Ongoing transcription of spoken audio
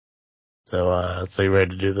So you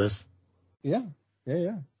ready to do this? Yeah.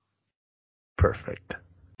 Perfect.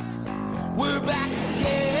 We're back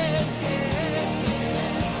again.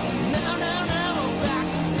 Now, we're back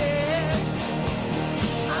again.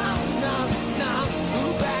 Now,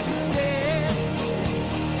 we're back again.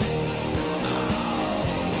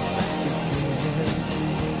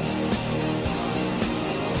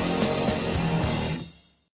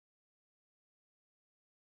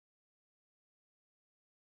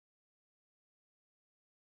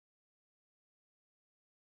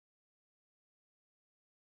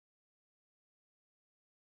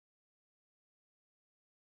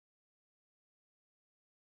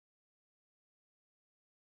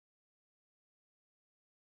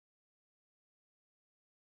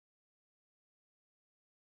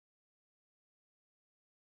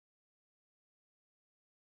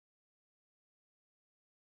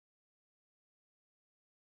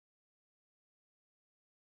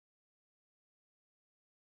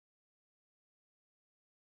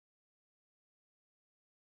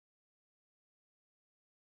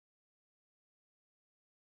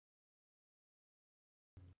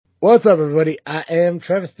 What's up, everybody? I am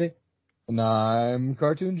Travesty. And I'm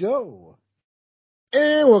Cartoon Joe.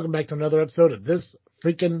 And welcome back to another episode of this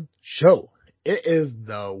freaking show. It is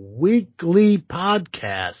the weekly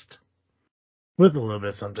podcast with a little bit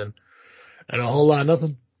of something and a whole lot of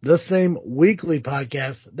nothing. The same weekly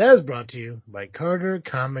podcast that is brought to you by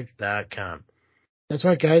CarterComics.com. That's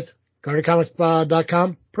right, guys.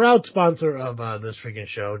 CarterComics.com, proud sponsor of this freaking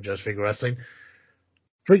show, Just Freak Wrestling.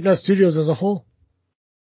 Freaknet Studios as a whole.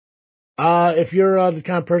 If you're the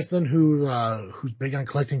kind of person who's big on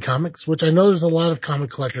collecting comics, which I know there's a lot of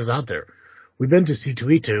comic collectors out there. We've been to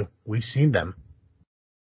C2E2. We've seen them.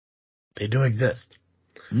 They do exist.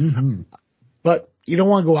 Mm-hmm. But you don't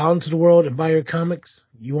want to go out into the world and buy your comics.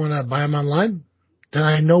 You want to buy them online? Then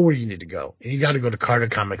I know where you need to go. And you got to go to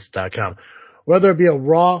CarterComics.com. Whether it be a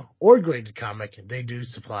raw or graded comic, they do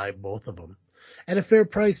supply both of them. At a fair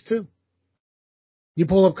price, too. You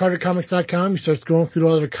pull up CarterComics.com, you start scrolling through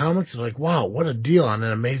all their comics, and like, wow, what a deal on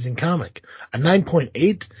an amazing comic. A 9.8,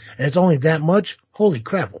 and it's only that much? Holy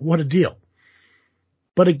crap, what a deal.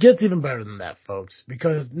 But it gets even better than that, folks,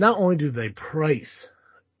 because not only do they price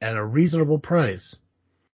at a reasonable price,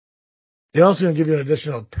 they're also going to give you an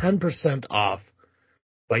additional 10% off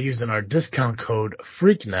by using our discount code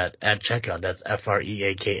FREAKNET at checkout. That's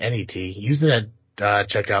FREAKNET. Use it at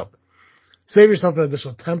checkout. Save yourself an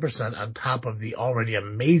additional 10% on top of the already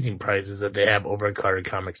amazing prices that they have over at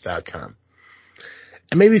CarterComics.com.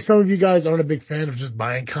 And maybe some of you guys aren't a big fan of just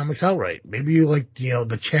buying comics outright. Maybe you like,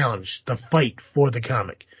 the challenge, the fight for the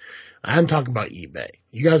comic. I'm talking about eBay.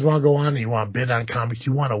 You guys want to go on and you want to bid on comics.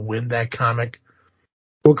 You want to win that comic.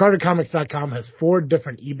 Well, CarterComics.com has 4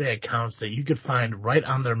 different eBay accounts that you could find right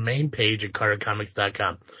on their main page at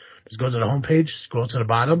CarterComics.com. Just go to the homepage, scroll to the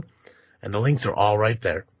bottom, and the links are all right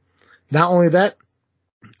there. Not only that,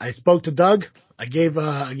 I spoke to Doug. I gave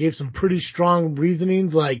some pretty strong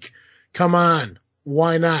reasonings like, come on,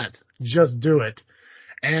 why not? Just do it.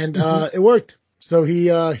 And it worked. So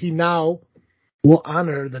he now will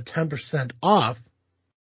honor the 10% off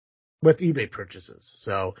with eBay purchases.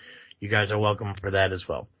 So you guys are welcome for that as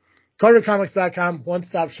well. CarterComics.com,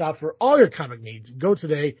 one-stop shop for all your comic needs. Go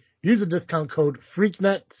today. Use the discount code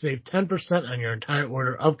FREAKNET. Save 10% on your entire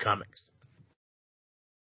order of comics.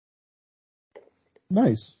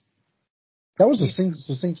 Nice. That was a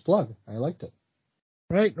succinct plug. I liked it.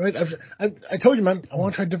 Right. I told you, man, I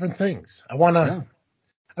want to try different things. I'm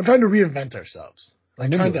trying to reinvent ourselves.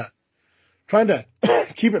 Like trying to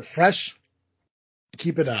keep it fresh,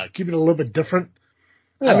 keep it a little bit different.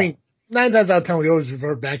 Yeah. I mean, 9 times out of 10, we always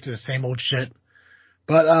revert back to the same old shit.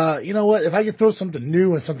 But, you know what? If I could throw something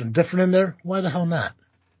new and something different in there, why the hell not?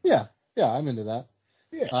 Yeah, I'm into that.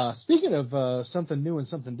 Yeah. Speaking of something new and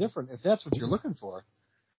something different, if that's what you're looking for,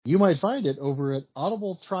 you might find it over at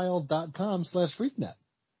audibletrial.com/freaknet,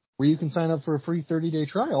 where you can sign up for a free 30-day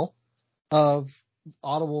trial of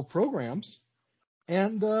Audible programs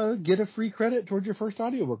and get a free credit towards your first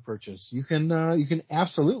audiobook purchase. You can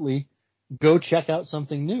absolutely go check out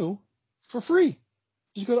something new for free.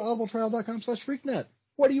 Just go to audibletrial.com/freaknet.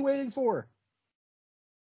 What are you waiting for?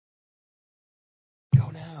 Go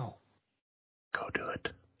now. Go do it.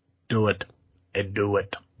 Do it. And do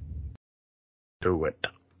it. Do it.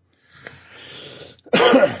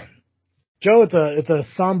 Joe, it's a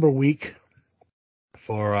somber week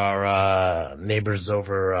for our neighbors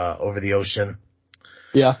over the ocean.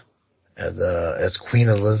 Yeah. As Queen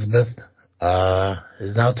Elizabeth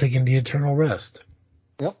is now taking the eternal rest.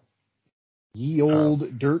 Yep. Ye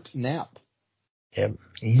old dirt nap. Yep.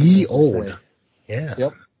 Ye old. Yeah.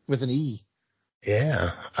 Yep. with an E.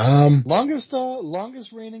 Yeah.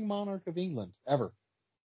 Longest reigning monarch of England ever.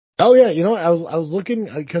 Oh yeah, I was looking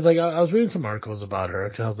because I was reading some articles about her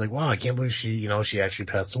because I was like, wow, I can't believe she actually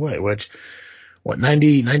passed away. Which, what,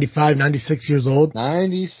 90, 95, 96 years old?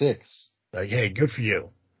 96. Like, hey, good for you.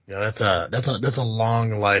 That's a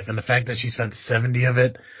long life, and the fact that she spent 70 of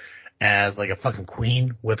it as like a fucking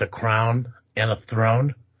queen with a crown and a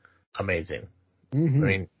throne, amazing. I Mm-hmm.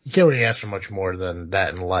 mean, you can't really ask for much more than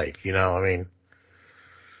that in life, I mean,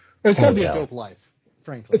 It's got to holy be a hell. dope life,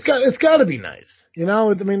 frankly. It's got to be nice, I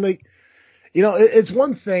mean, like. It's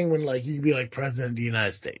one thing when like you can be like president of the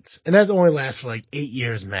United States, and that only lasts for like 8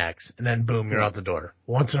 years max, and then boom, you're Right. out the door.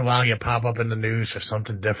 Once in a while, you pop up in the news for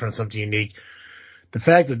something different, something unique. The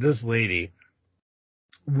fact that this lady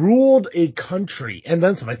ruled a country and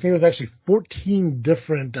then some, I think it was actually 14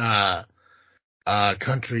 different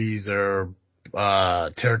countries or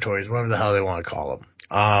territories, whatever the hell they want to call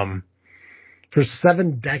them, for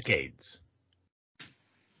 7 decades.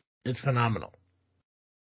 It's phenomenal.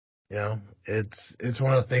 It's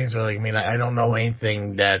one of the things where, like, I mean, I don't know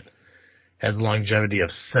anything that has longevity of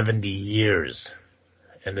 70 years,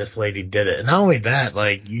 and this lady did it. And not only that,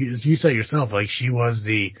 like, you said yourself, like, she was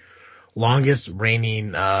the longest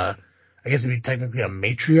reigning, I guess it'd be technically a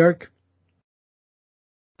matriarch.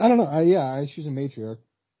 I don't know. She's a matriarch.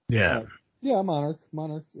 Yeah. But yeah, monarch.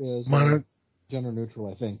 Monarch is Monarch. gender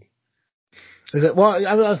neutral, I think. Is it? Well,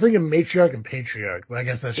 I was thinking matriarch and patriarch, but I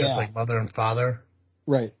guess that's just Yeah. like mother and father.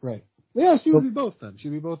 Right. Yeah, she would So, be both then. She'd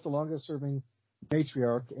be both the longest serving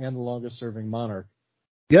matriarch and the longest serving monarch.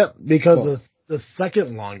 yep, because Both. the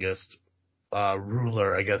second longest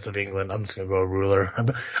ruler, I guess, of England. I'm just gonna go ruler.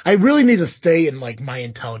 I really need to stay in like my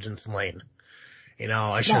intelligence lane. I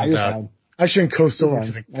Nah, shouldn't. you're fine. I shouldn't coast You're over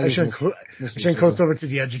to fine. the. I I just shouldn't. I shouldn't coast over to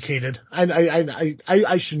the educated.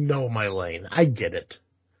 I should know my lane. I get it.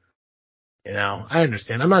 I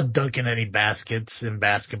understand. I'm not dunking any baskets in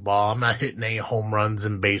basketball. I'm not hitting any home runs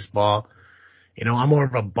in baseball. I'm more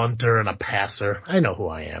of a bunter and a passer. I know who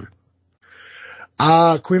I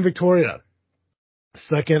am. Queen Victoria,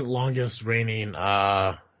 second longest reigning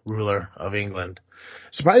ruler of England.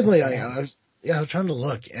 Surprisingly, I was trying to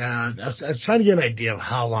look, and I was trying to get an idea of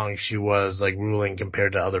how long she was like ruling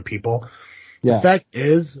compared to other people. The Yeah. fact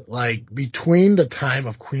is, like, between the time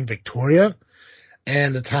of Queen Victoria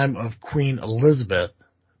and the time of Queen Elizabeth,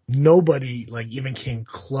 nobody like even came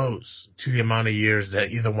close to the amount of years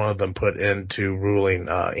that either one of them put into ruling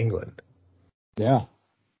England. Yeah.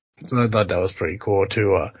 So I thought that was pretty cool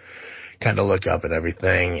to kind of look up and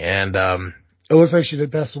everything. And it looks like she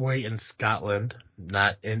did pass away in Scotland,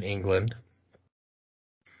 not in England.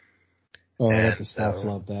 Oh, I bet the And Scots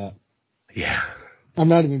love that. yeah. I'm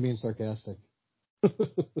not even being sarcastic.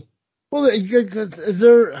 Well, is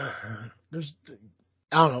there? There's,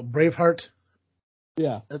 I don't know, Braveheart.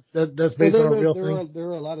 Yeah. That's Well, based on a real thing. there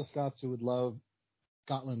are a lot of Scots who would love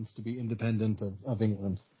Scotland to be independent of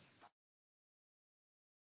England.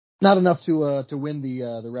 Not enough to win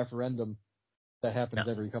the referendum that happens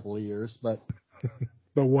Yeah. every couple of years, but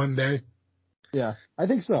But one day. yeah, I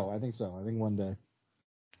think so. I think one day.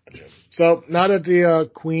 So now that the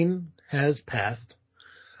Queen has passed,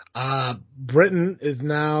 Britain is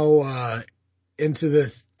now into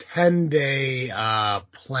this 10-day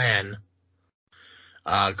plan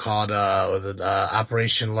called was it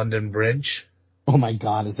Operation London Bridge? Oh my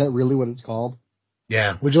God, is that really what it's called?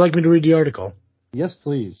 Yeah. Would you like me to read the article? Yes,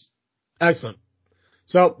 please. Excellent.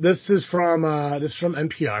 So this is from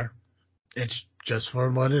NPR. It's just for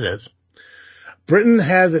what it is. Britain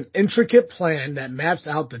has an intricate plan that maps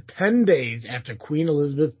out the 10 days after Queen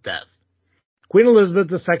Elizabeth's death. Queen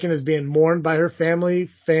Elizabeth II is being mourned by her family,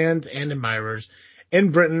 fans, and admirers.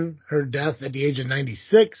 In Britain, her death at the age of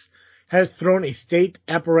 96 has thrown a state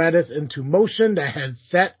apparatus into motion that has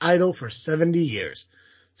sat idle for 70 years,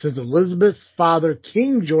 since Elizabeth's father,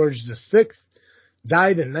 King George VI,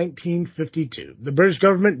 died in 1952. The British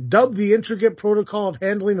government dubbed the intricate protocol of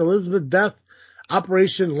handling Elizabeth's death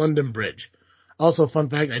Operation London Bridge. Also, fun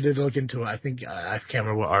fact, I did look into it. I think, I can't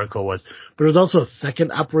remember what article it was, but there's also a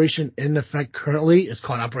second operation in effect currently. It's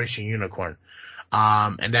called Operation Unicorn.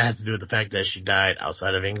 And that has to do with the fact that she died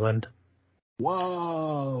outside of England.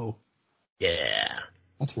 Whoa, Yeah.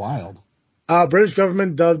 that's wild. British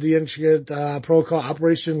government dubbed the intricate protocol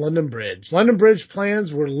Operation London Bridge. London Bridge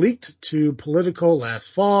plans were leaked to Politico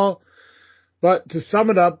last fall, but to sum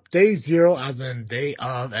it up, day zero, as in day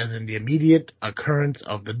of, as in the immediate occurrence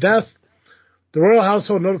of the death, the royal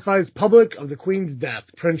household notifies public of the Queen's death.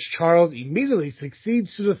 Prince Charles immediately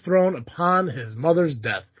succeeds to the throne upon his mother's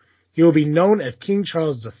death. He will be known as King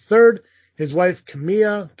Charles III. His wife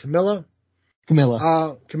Camilla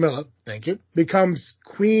Camilla, thank you, becomes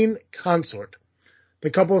queen consort. The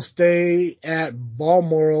couple stay at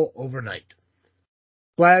Balmoral overnight.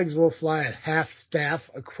 Flags will fly at half staff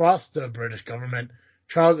across the British government.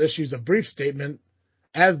 Charles issues a brief statement,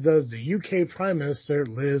 as does the UK Prime Minister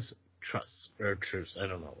Liz Truss. Or Truss, I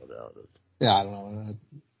don't know what the hell it is. Yeah, I don't know.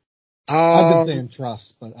 I've been saying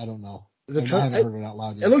Truss, but I don't know. Is it I haven't heard it out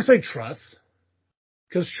loud yet. It looks like Truss.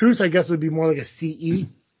 Because Truss, I guess, would be more like a CE.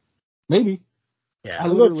 Maybe. Yeah, I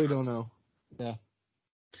literally don't know. Yeah.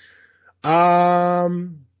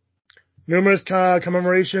 Numerous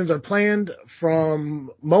commemorations are planned,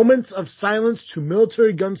 from moments of silence to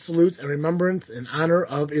military gun salutes and remembrance in honor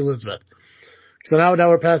of Elizabeth. So now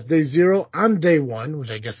we're past day 0. On day 1,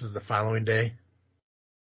 which I guess is the following day.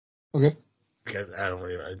 Okay. Because I don't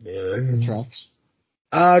really know. Tracks.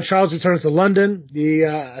 Charles returns to London. The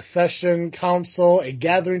Accession Council, a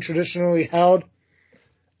gathering traditionally held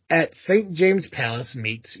at St. James Palace,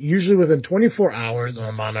 meets, usually within 24 hours of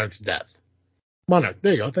a monarch's death. Monarch,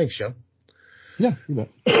 there you go. Thanks, Joe. Yeah, you bet.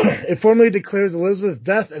 It formally declares Elizabeth's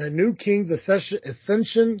death and a new king's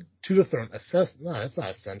ascension to the throne. No, that's not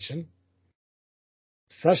ascension.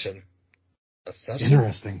 Accession.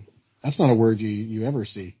 Interesting. That's not a word you ever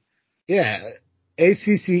see. Yeah.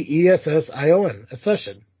 Accession.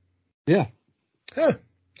 Accession. Yeah. Huh.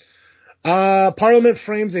 Parliament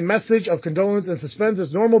frames a message of condolence and suspends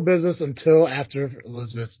its normal business until after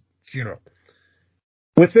Elizabeth's funeral.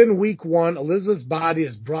 Within week 1, Elizabeth's body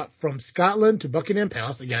is brought from Scotland to Buckingham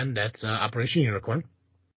Palace. Again, that's Operation Unicorn.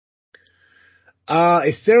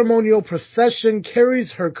 A ceremonial procession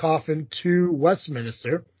carries her coffin to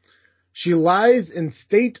Westminster. She lies in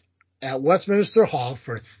state at Westminster Hall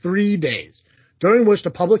for 3 days, during which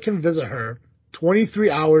the public can visit her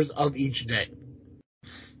 23 hours of each day.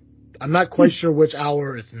 I'm not quite sure which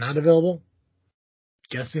hour it's not available.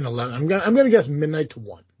 Guessing 11. I'm going to guess midnight to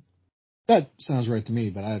 1. That sounds right to me,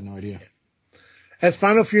 but I have no idea. As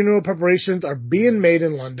final funeral preparations are being made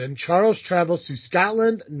in London, Charles travels to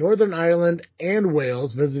Scotland, Northern Ireland, and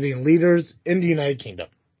Wales, visiting leaders in the United Kingdom.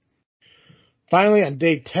 Finally, on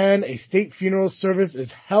day 10, a state funeral service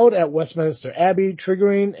is held at Westminster Abbey,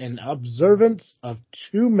 triggering an observance of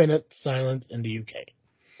 2-minute silence in the UK.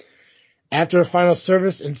 After a final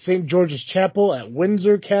service in St. George's Chapel at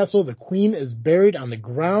Windsor Castle, the Queen is buried on the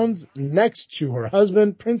grounds next to her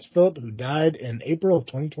husband, Prince Philip, who died in April of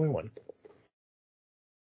 2021.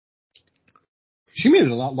 She made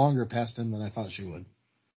it a lot longer past him than I thought she would.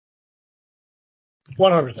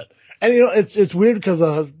 100%. And, you know, it's weird because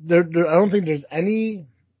I don't think there's any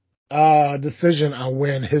decision on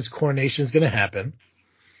when his coronation is going to happen.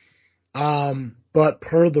 But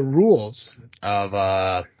per the rules of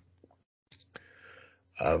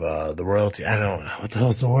the royalty, I don't know. What the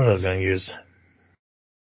hell's the word I was going to use?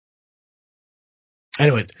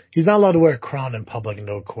 Anyways, he's not allowed to wear a crown in public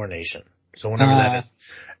until coronation. So whenever that is.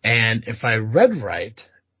 And if I read right,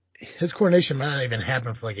 his coronation might not even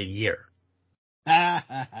happen for like a year.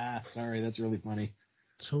 Sorry, that's really funny.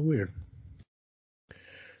 So weird.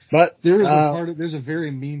 But there's a very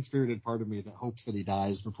mean-spirited part of me that hopes that he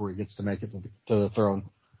dies before he gets to make it to the throne.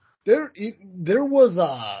 There was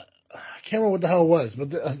I can't remember what the hell it was, but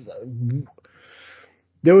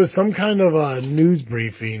there was some kind of a news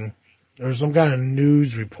briefing or some kind of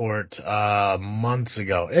news report months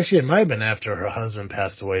ago. Actually, it might have been after her husband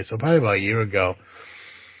passed away, so probably about a year ago,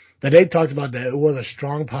 that they talked about that it was a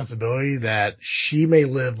strong possibility that she may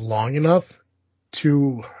live long enough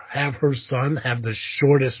to have her son have the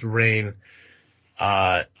shortest reign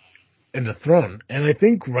in the throne. And I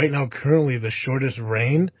think right now, currently, the shortest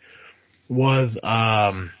reign was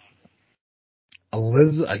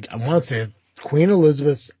Elizabeth. I want to say Queen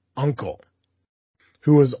Elizabeth's uncle,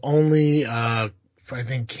 who was only I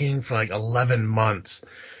think king for like 11 months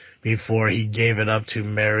before he gave it up to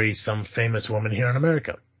marry some famous woman here in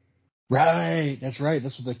America. Right, that's right.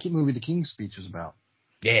 That's what the movie The King's Speech is about.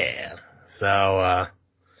 Yeah. So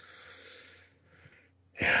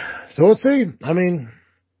we'll see. I mean,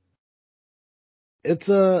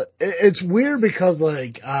 it's weird because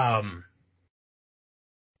like I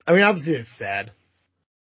mean, obviously it's sad.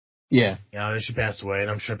 Yeah. You know, she passed away, and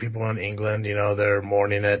I'm sure people in England, you know, they're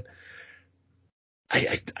mourning it.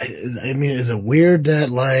 I mean, is it weird that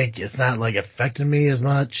like it's not like affecting me as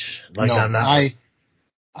much? Like no, I'm not.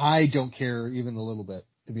 I don't care even a little bit,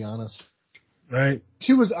 to be honest. Right.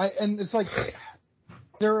 She was, and it's like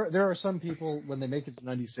there are some people when they make it to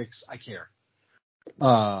 96, I care.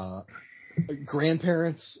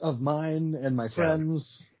 Grandparents of mine and my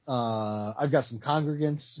friends. Yeah. I've got some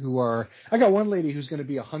congregants I got one lady who's going to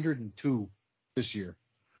be 102 this year.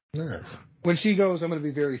 Nice. When she goes, I'm going to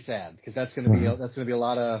be very sad because that's going to be a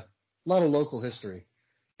lot of local history.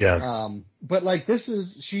 Yeah. But like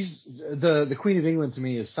she's the Queen of England to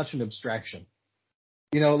me is such an abstraction.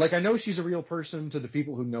 Like I know she's a real person to the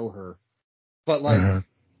people who know her, but like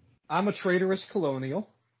I'm a traitorous colonial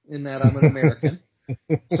in that I'm an American.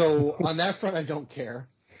 So on that front, I don't care.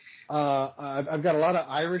 I've got a lot of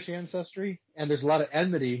Irish ancestry, and there's a lot of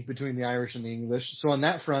enmity between the Irish and the English. So on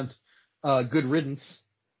that front, good riddance,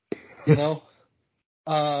 you know.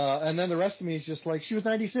 And then the rest of me is just like, she was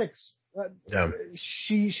 96. Yeah.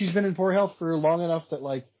 She's been in poor health for long enough that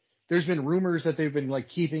like there's been rumors that they've been like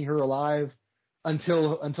keeping her alive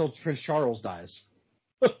until Prince Charles dies,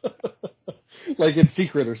 like in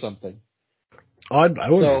secret or something. Oh, I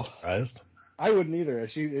wouldn't be surprised. I wouldn't either.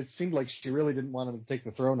 It seemed like she really didn't want him to take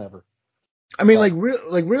the throne ever. I mean, like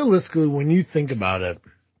realistically, when you think about it,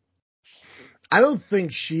 I don't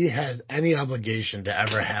think she has any obligation to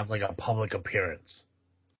ever have like a public appearance.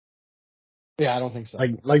 Yeah, I don't think so.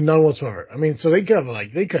 Like none whatsoever. I mean, so they could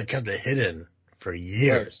have kept it hidden for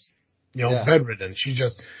years. Right. Bedridden. She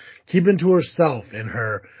just keeping to herself in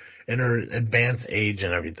her advanced age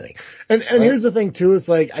and everything. And right. Here's the thing too, is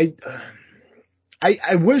like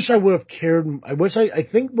I wish I would have cared. I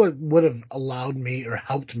think what would have allowed me or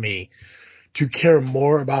helped me to care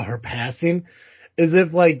more about her passing is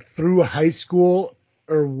if like through high school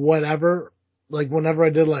or whatever, like whenever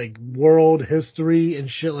I did like world history and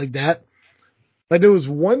shit like that, like there was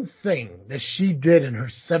one thing that she did in her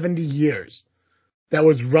 70 years that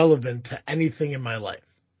was relevant to anything in my life.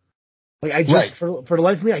 Like I just, right. for the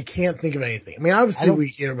life of me, I can't think of anything. I mean, obviously we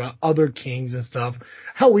hear about other kings and stuff.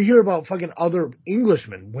 Hell, we hear about fucking other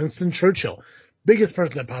Englishmen, Winston Churchill. Biggest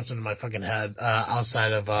person that pops into my fucking head,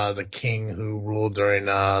 outside of, the king who ruled during,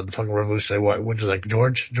 the fucking Revolutionary War, which is like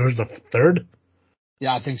George the Third?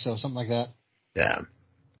 Yeah, I think so. Something like that. Yeah.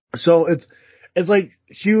 So it's like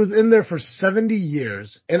she was in there for 70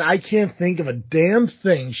 years and I can't think of a damn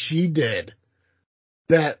thing she did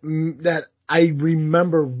that I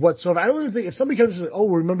remember whatsoever. I don't even think if somebody comes and says, "Oh,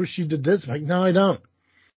 remember she did this?" I'm like, no, I don't.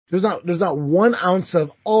 There's not 1 ounce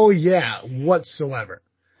of "oh yeah" whatsoever.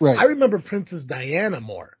 Right. I remember Princess Diana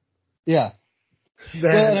more. Yeah.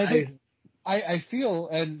 Well, I feel,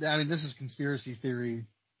 and I mean this is conspiracy theory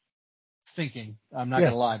thinking. I'm not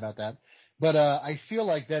gonna lie about that. But I feel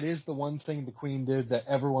like that is the one thing the Queen did that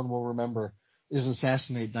everyone will remember is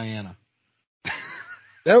assassinate Diana.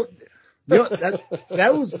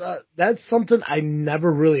 That's something I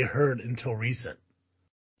never really heard until recent.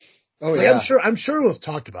 Oh yeah, I'm sure it was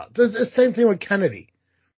talked about. It's the same thing with Kennedy.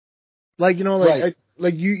 Like right.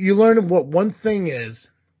 You learn what one thing is,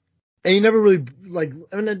 and you never really like.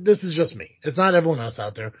 I mean, this is just me. It's not everyone else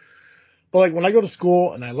out there. But like when I go to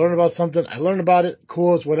school and I learn about something, I learn about it.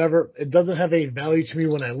 Cool, it's whatever. It doesn't have any value to me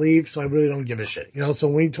when I leave, so I really don't give a shit. So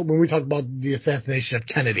when we talk about the assassination of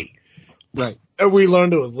Kennedy. Right. And we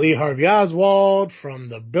learned it was Lee Harvey Oswald from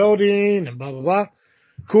the building and blah, blah, blah.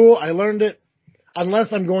 Cool, I learned it.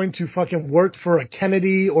 Unless I'm going to fucking work for a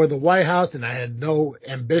Kennedy or the White House and I had no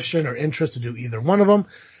ambition or interest to do either one of them,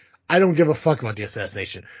 I don't give a fuck about the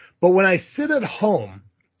assassination. But when I sit at home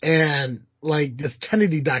and like this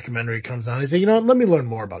Kennedy documentary comes on, I say, let me learn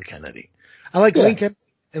more about Kennedy. I like Lincoln,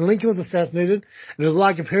 and Lincoln was assassinated, and there's a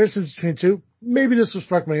lot of comparisons between the two. Maybe this will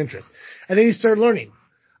spark my interest. And then you start learning.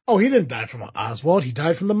 Oh, he didn't die from Oswald. He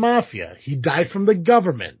died from the mafia. He died from the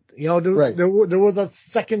government. There was a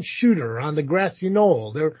second shooter on the grassy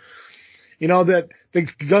knoll. That the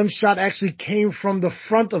gunshot actually came from the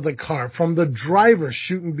front of the car, from the driver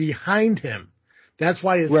shooting behind him. That's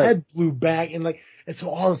why his head blew back, and so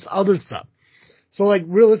all this other stuff. So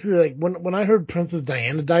realistically, when I heard Princess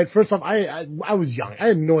Diana died, first off, I was young. I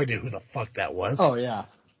had no idea who the fuck that was. Oh yeah.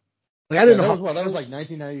 I didn't know. That was like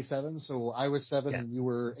 1997, so I was 7 and you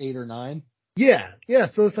were 8 or 9. Yeah.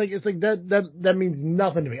 So it's like that means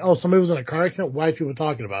nothing to me. Oh, somebody was in a car accident. Why are people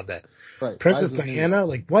talking about that? Right. Princess Diana,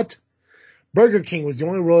 what? Burger King was the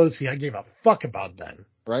only royalty I gave a fuck about then.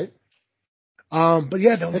 Right. But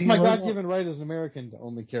yeah, it's my God-given right as an American to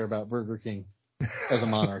only care about Burger King as a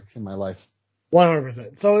monarch in my life.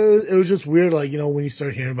 100%. So it was just weird, when you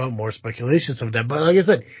start hearing about more speculations of that. But like I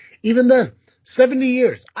said, even then. 70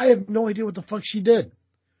 years. I have no idea what the fuck she did.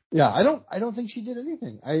 Yeah, I don't think she did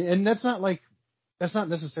anything. And that's not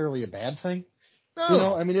necessarily a bad thing.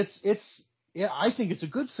 No. I mean, I think it's a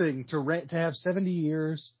good thing to have 70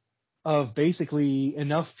 years of basically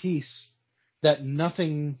enough peace that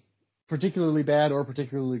nothing particularly bad or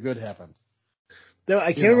particularly good happened.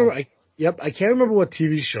 I can't remember. I can't remember what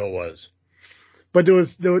TV show it was. But there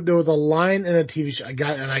was a line in a TV show. I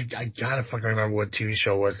gotta fucking remember what TV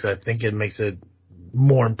show it was, 'cause I think it makes it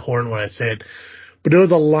more important when I say it. But there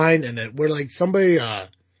was a line in it where like somebody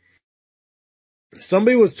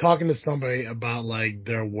was talking to somebody about like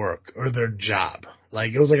their work or their job.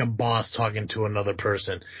 Like it was like a boss talking to another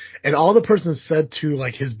person. And all the person said to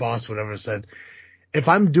like his boss, whatever, said, if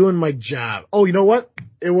I'm doing my job, oh, you know what?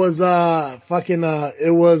 It was what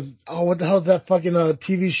the hell is that fucking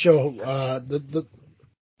TV show?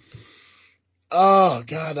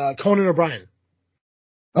 Conan O'Brien.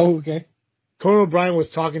 Oh, okay. Conan O'Brien was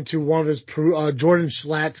talking to one of his Jordan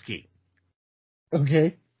Schlatsky.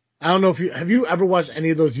 Okay. I don't know if have you ever watched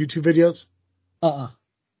any of those YouTube videos?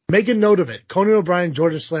 Make a note of it. Conan O'Brien,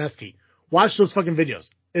 Jordan Schlatsky. Watch those fucking videos.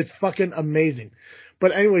 It's fucking amazing.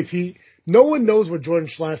 But anyways, no one knows what Jordan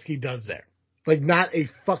Schlatsky does there. Like, not a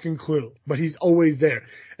fucking clue. But he's always there.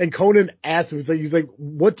 And Conan asked him, he's like,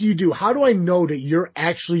 what do you do? How do I know that you're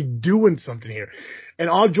actually doing something here? And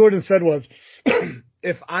all Jordan said was,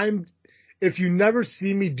 if you never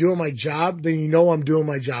see me doing my job, then you know I'm doing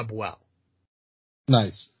my job well.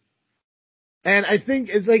 Nice. And I think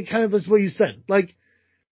it's like kind of this what you said. Like,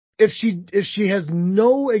 if she has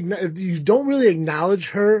if you don't really acknowledge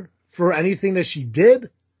her for anything that she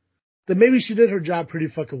did, then maybe she did her job pretty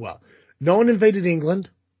fucking well. No one invaded England.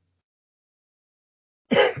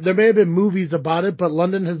 There may have been movies about it, but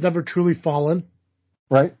London has never truly fallen.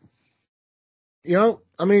 Right. You know,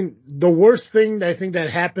 I mean, the worst thing I think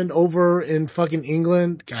that happened over in fucking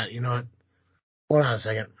England. God, you know what? Hold on a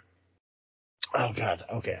second. Oh God.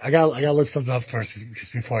 Okay, I gotta look something up first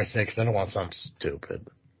just before I say, because I don't want something stupid.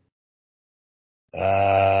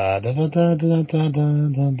 I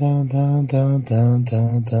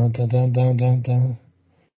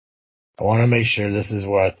want to make sure this is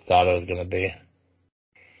where I thought it was gonna be.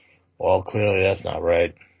 Well, clearly that's not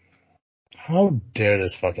right. How dare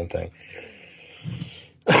this fucking thing?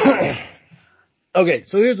 Okay,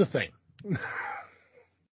 so here's the thing.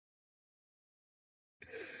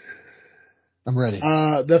 I'm ready.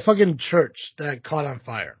 The fucking church that caught on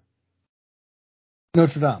fire.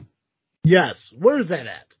 Notre Dame, Yes. Where is that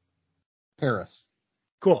at? Paris.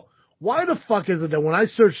 Cool. Why the fuck is it that when I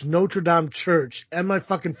search Notre Dame Church and my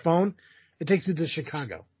fucking phone, it takes me to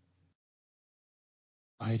Chicago?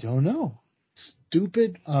 I don't know.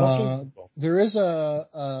 Stupid fucking people. There is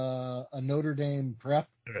a Notre Dame prep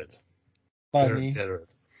There is. by There me. is.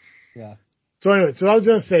 Yeah. So anyway, so I was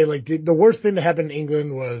gonna say, like, the worst thing that happened in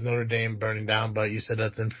England was Notre Dame burning down, but you said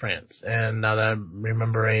that's in France. And now that I'm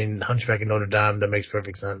remembering Hunchback of Notre Dame, that makes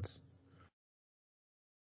perfect sense.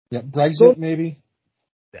 Yeah. Brexit, So, maybe.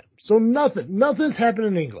 yeah. So nothing's happened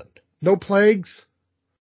in England. No plagues.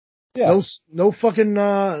 Yeah. No fucking,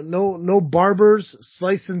 no barbers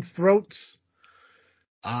slicing throats.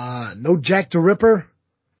 No Jack the Ripper.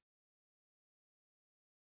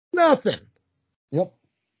 Nothing. Yep.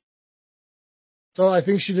 So I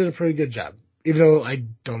think she did a pretty good job, even though I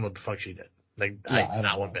don't know what the fuck she did. Like, Yeah, I don't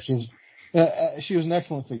not know. one bit. She was an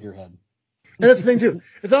excellent figurehead. And that's the thing too.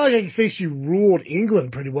 It's not like I can say she ruled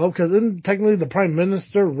England pretty well, because isn't technically the prime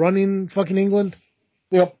minister running fucking England?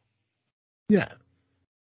 Yep. Yeah.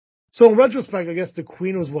 So in retrospect, I guess the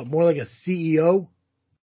Queen was more like a CEO?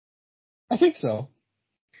 I think so.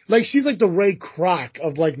 Like, she's like the Ray Kroc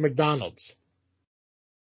of like McDonald's.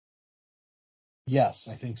 Yes,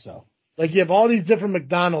 I think so. Like, you have all these different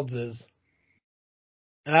McDonald's, and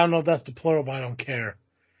I don't know if that's the plural, but I don't care.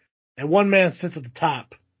 And one man sits at the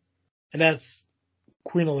top, and that's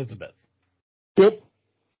Queen Elizabeth. Yep.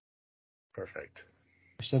 Perfect.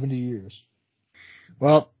 70 years.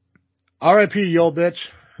 Well, R.I.P. you old bitch.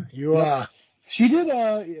 You, Yep. She did,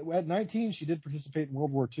 at 19, she did participate in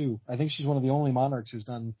World War II. I think she's one of the only monarchs who's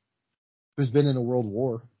been in a world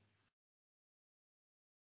war.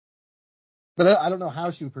 But I don't know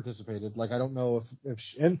how she participated. Like, I don't know if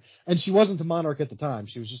she, and she wasn't a monarch at the time.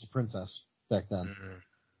 She was just a princess back then.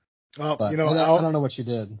 Mm-hmm. Well, But you know, I don't know what she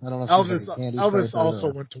did. I don't know if she was like a candy Elvis striper also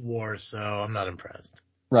or... went to war, so I'm not impressed.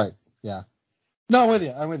 Right. Yeah. No, I'm with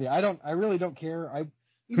you. I really don't care.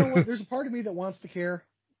 You know what? There's a part of me that wants to care.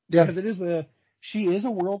 Yeah. Because she is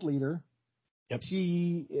a world leader. Yep.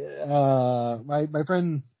 She, my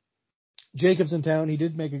friend Jacob's in town. He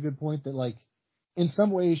did make a good point that, like, in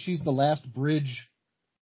some ways she's the last bridge,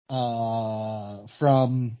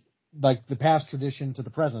 from like the past tradition to the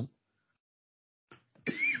present.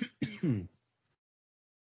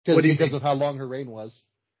 Because of how long her reign was.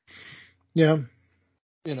 Yeah.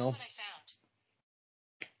 You know.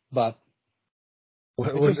 But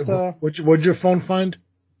what'd your phone find?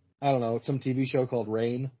 I don't know, some TV show called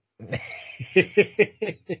Rain.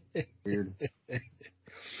 Weird.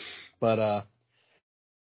 But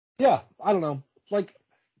yeah, I don't know. Like,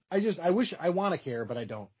 I want to care, but I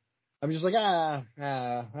don't. I'm just like, I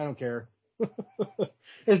don't care.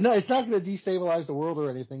 It's not going to destabilize the world or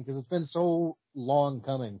anything because it's been so long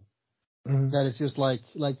coming Mhm. that it's just like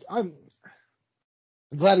I'm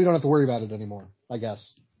glad we don't have to worry about it anymore. I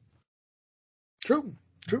guess. True.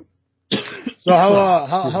 So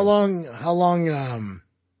how long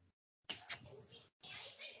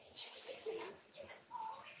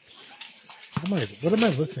what am I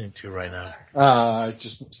listening to right now? I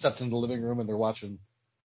just stepped into the living room and they're watching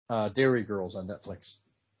Dairy Girls on Netflix.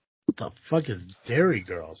 What the fuck is Dairy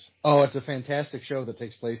Girls? Oh, it's a fantastic show that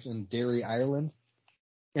takes place in Derry, Ireland,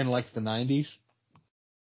 in like the 90s.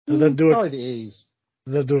 Does that do Probably it? the 80s.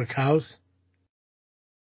 Does that do with cows?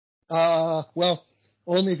 Well,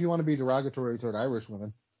 only if you want to be derogatory toward Irish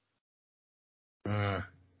women. Uh,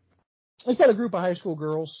 It's got a group of high school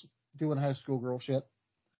girls doing high school girl shit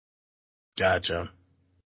gotcha.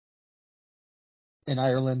 in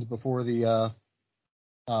Ireland before the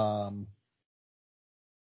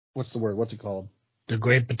what's the word? What's it called? The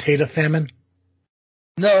Great Potato Famine?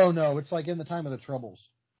 No, it's like in the time of the Troubles.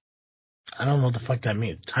 I don't know what the fuck that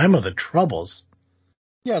means. Time of the Troubles?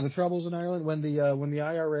 Yeah, the Troubles in Ireland when the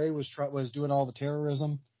IRA was doing all the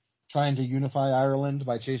terrorism, trying to unify Ireland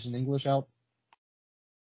by chasing English out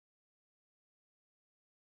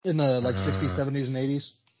in the like 60s, 70s, and 80s.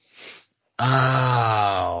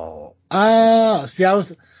 Oh. See,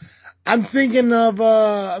 I'm thinking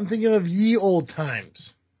of ye old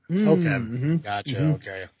times. Okay. Mm-hmm. Gotcha. Mm-hmm.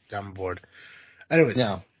 Okay. Got on board. Anyways,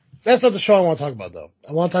 Yeah. that's not the show I want to talk about, though.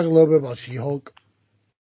 I want to talk a little bit about She-Hulk.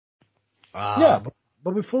 Yeah.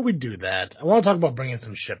 But before we do that, I want to talk about bringing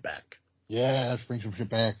some shit back. Yeah, let's bring some shit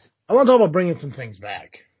back. I want to talk about bringing some things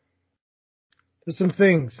back. There's some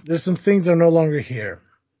things that are no longer here.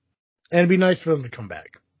 And it'd be nice for them to come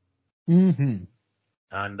back. Mm-hmm.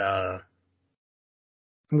 And,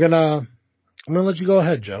 I'm gonna let you go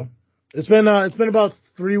ahead, Joe. It's been about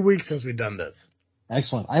 3 weeks since we've done this.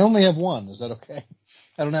 Excellent. I only have one. Is that okay?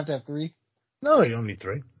 I don't have to have three? No, you don't need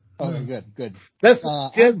 3. Okay, good. That's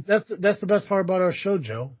I'm- that's the best part about our show,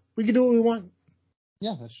 Joe. We can do what we want.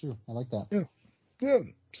 Yeah, that's true. I like that. Yeah.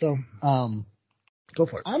 So go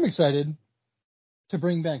for it. I'm excited to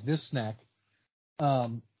bring back this snack.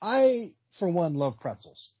 I, for one, love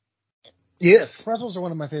pretzels. Yes. Pretzels are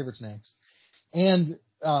one of my favorite snacks. And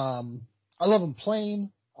I love them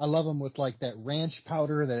plain. I love them with like that ranch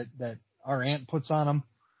powder that our aunt puts on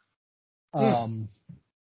them.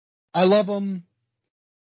 I love them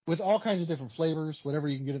with all kinds of different flavors, whatever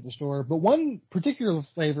you can get at the store. But one particular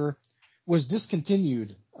flavor was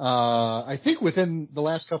discontinued, I think within the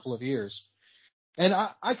last couple of years. And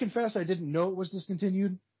I confess I didn't know it was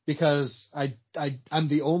discontinued because I'm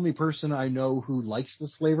the only person I know who likes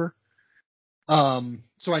this flavor.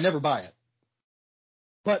 So I never buy it.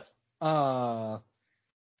 But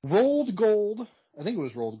Rolled Gold, I think it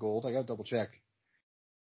was Rolled Gold. I got to double check.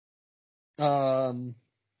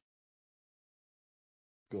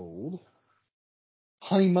 Gold.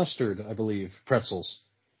 Honey mustard, I believe, pretzels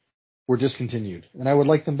were discontinued, and I would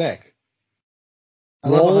like them back. I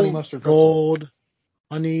love a honey mustard pretzel. Gold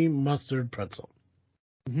honey mustard pretzel.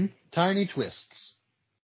 Mm-hmm. Tiny twists.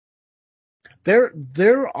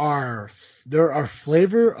 There are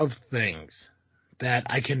flavor of things that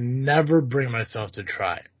I can never bring myself to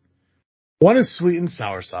try. One is sweet and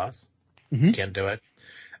sour sauce. Mm-hmm. Can't do it.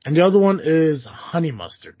 And the other one is honey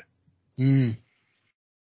mustard. You're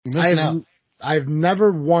missing out. I've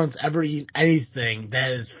never once ever eaten anything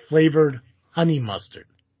that is flavored honey mustard.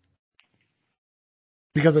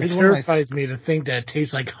 Because it terrifies me to think that it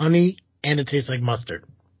tastes like honey and it tastes like mustard.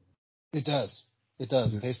 It does. It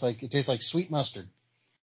tastes like sweet mustard.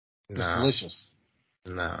 It's delicious.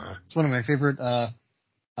 No. It's one of my favorite.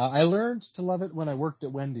 I learned to love it when I worked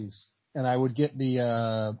at Wendy's, and I would get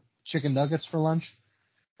the chicken nuggets for lunch,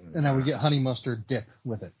 and I would get honey mustard dip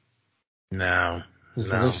with it. No. It's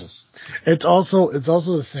delicious. It's also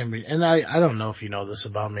the same reason. And I don't know if you know this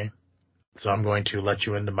about me, so I'm going to let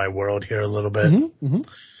you into my world here a little bit. Mm-hmm.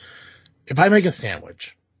 If I make a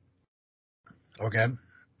sandwich, okay,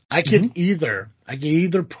 I can either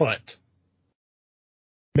put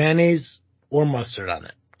mayonnaise or mustard on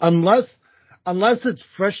it. Unless it's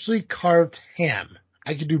freshly carved ham,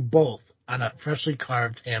 I could do both on a freshly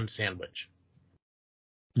carved ham sandwich.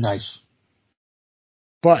 Nice.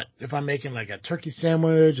 But if I'm making like a turkey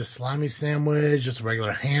sandwich, a salami sandwich, just a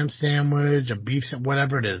regular ham sandwich, a beef sandwich,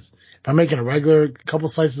 whatever it is, if I'm making a regular couple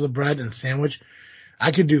slices of bread and sandwich,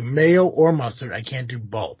 I could do mayo or mustard. I can't do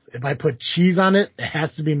both. If I put cheese on it, it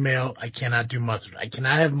has to be mayo. I cannot do mustard. I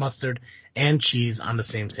cannot have mustard and cheese on the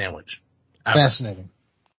same sandwich. Ever. Fascinating.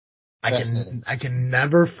 I can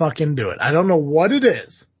never fucking do it. I don't know what it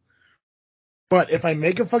is, But if I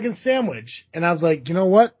make a fucking sandwich and I was like, you know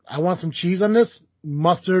what? I want some cheese on this.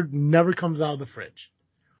 Mustard never comes out of the fridge.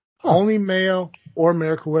 Huh. Only mayo or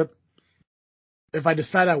Miracle Whip. If I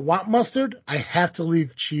decide I want mustard, I have to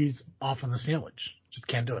leave cheese off on the sandwich. Just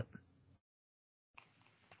can't do it.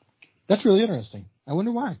 That's really interesting. I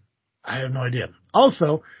wonder why. I have no idea.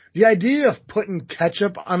 Also, the idea of putting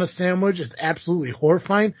ketchup on a sandwich is absolutely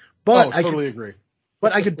horrifying. But totally agree.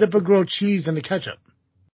 I could dip a grilled cheese into ketchup.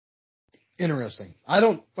 Interesting. I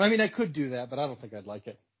could do that, but I don't think I'd like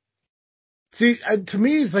it. See, to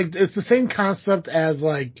me, it's the same concept as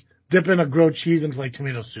like dipping a grilled cheese into like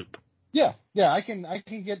tomato soup. Yeah, I can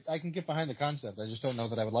get behind the concept. I just don't know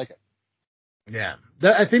that I would like it. Yeah,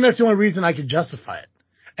 I think that's the only reason I could justify it.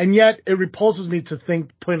 And yet, it repulses me to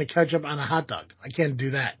think putting a ketchup on a hot dog. I can't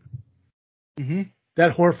do that. Mm-hmm.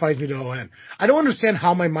 That horrifies me to no end. I don't understand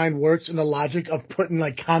how my mind works in the logic of putting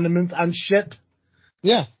like condiments on shit.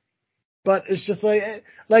 Yeah. But it's just like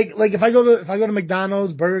if I go to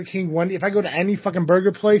McDonald's, Burger King, Wendy, if I go to any fucking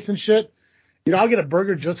burger place and shit, you know, I'll get a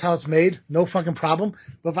burger just how it's made, no fucking problem.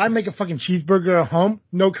 But if I make a fucking cheeseburger at home,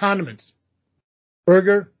 no condiments.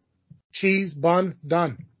 Burger, cheese, bun,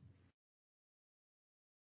 done.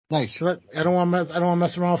 Nice. I don't want to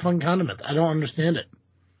mess around with fucking condiments. I don't understand it.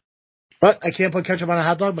 But I can't put ketchup on a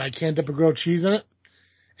hot dog, but I can dip a grilled cheese in it.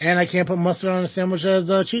 And I can't put mustard on a sandwich as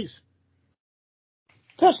cheese.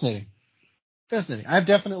 Fascinating. I've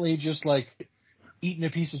definitely just like eaten a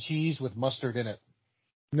piece of cheese with mustard in it.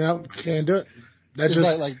 No, can't do it. That Just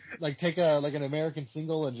just like take an American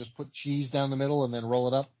single and just put cheese down the middle and then roll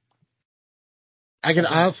it up. I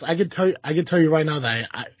could tell you right now that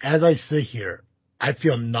as I sit here, I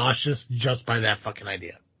feel nauseous just by that fucking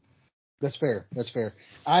idea. That's fair.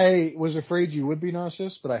 I was afraid you would be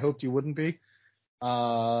nauseous, but I hoped you wouldn't be.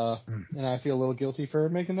 And I feel a little guilty for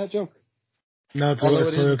making that joke. No, it's Although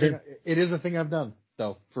totally okay. It is a thing I've done,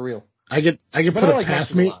 though, for real. I could put it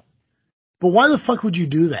past me. But why the fuck would you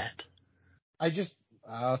do that? I just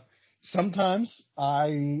sometimes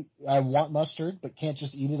I want mustard, but can't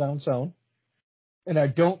just eat it on its own. And I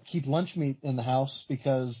don't keep lunch meat in the house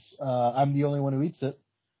because I'm the only one who eats it,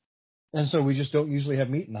 and so we just don't usually have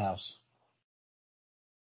meat in the house.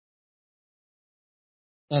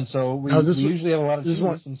 And so we usually have a lot of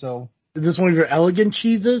cheese, and so is this one of your elegant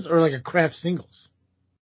cheeses or like a Kraft Singles?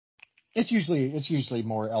 it's usually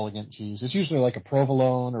more elegant cheese. It's usually like a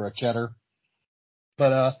provolone or a cheddar.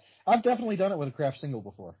 But I've definitely done it with a Kraft Single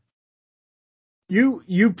before.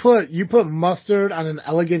 You put mustard on an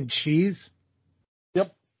elegant cheese?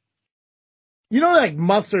 Yep. You know, like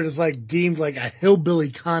mustard is like deemed like a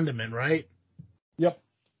hillbilly condiment, right? Yep.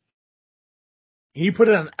 And you put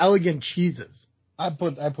it on elegant cheeses. I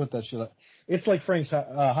put that shit on. It's like Frank's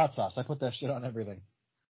hot sauce. I put that shit on everything.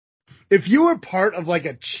 If you were part of like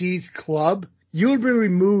a cheese club, you would be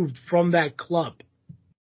removed from that club.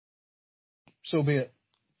 So be it.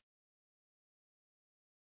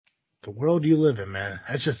 The world you live in, man.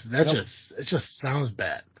 It just sounds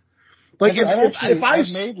bad. Like I've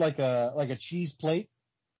made like a cheese plate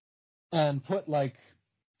and put like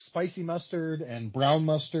spicy mustard and brown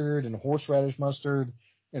mustard and horseradish mustard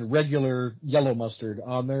and regular yellow mustard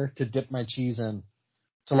on there to dip my cheese in,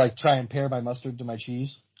 to like try and pair my mustard to my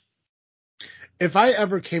cheese. If I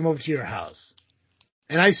ever came over to your house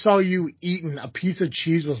and I saw you eating a piece of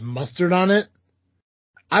cheese with mustard on it,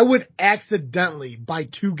 I would accidentally buy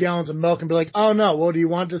 2 gallons of milk and be like, oh no, well, do you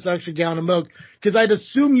want this extra gallon of milk? Because I'd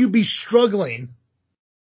assume you'd be struggling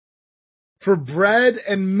for bread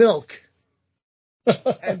and milk.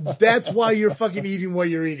 And that's why you're fucking eating what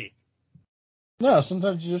you're eating. No,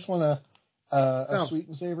 sometimes you just want a sweet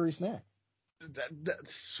and savory snack.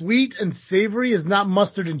 Sweet and savory is not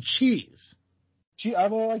mustard and cheese. Cheese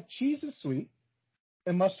is sweet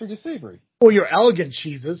and mustard is savory. Or your elegant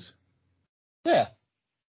cheeses. Yeah.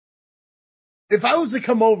 If I was to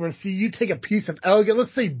come over and see you take a piece of elegant,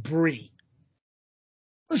 let's say brie.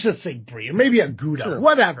 Let's just say brie, or maybe a Gouda, sure.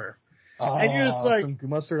 Whatever. Oh, and you're just like, some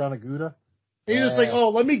mustard on a Gouda? And you're just like, oh,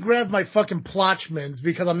 let me grab my fucking Plotchmans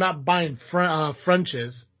because I'm not buying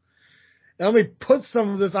French's. And let me put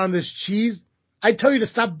some of this on this cheese. I tell you to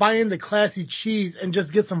stop buying the classy cheese and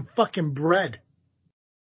just get some fucking bread.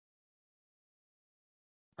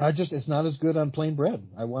 It's not as good on plain bread.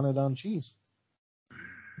 I want it on cheese.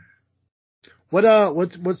 What's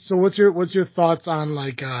your thoughts on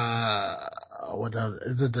like,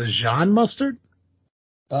 is it Dijon mustard?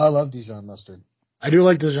 I love Dijon mustard. I do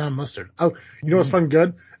like Dijon mustard. Oh, you know what's fucking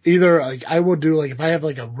good? Either like I will do like if I have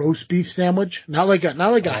like a roast beef sandwich, not like a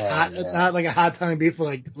hot Italian beef,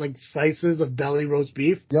 but like slices of deli roast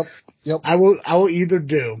beef. Yep. I will either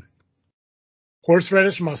do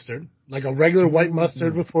horseradish mustard, like a regular white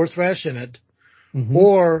mustard with horseradish in it,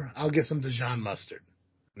 or I'll get some Dijon mustard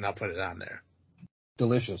and I'll put it on there.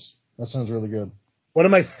 Delicious. That sounds really good. One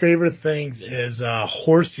of my favorite things is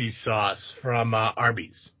horsey sauce from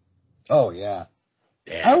Arby's. Oh yeah.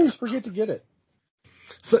 Yeah. I always forget to get it.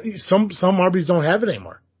 So, some Arby's don't have it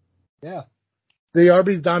anymore. Yeah. The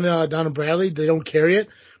Arby's down in Bradley, they don't carry it,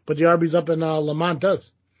 but the Arby's up in Lamont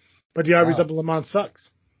does. But the Arby's up in Lamont sucks.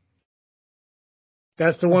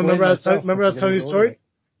 That's the one. Remember I was telling you the story?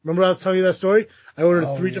 Remember I was telling you that story? I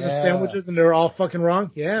ordered 3 different sandwiches and they were all fucking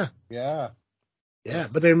wrong. Yeah. Yeah. Yeah,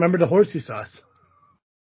 but they remember the horsey sauce.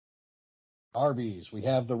 Arby's, we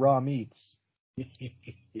have the raw meats. Yeah.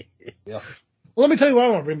 Well, let me tell you what I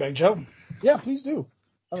want to bring back, Joe. Yeah, please do.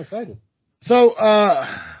 I'm excited. So,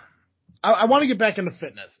 I want to get back into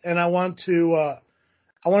fitness, and I want to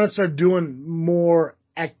start doing more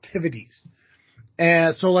activities.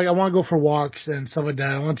 And so, like, I want to go for walks and stuff like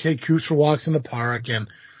that. I want to take Coops for walks in the park, and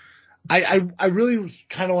I really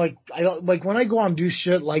kind of like when I go out and do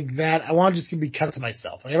shit like that, I want to just be kept to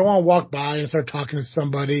myself. Like, I don't want to walk by and start talking to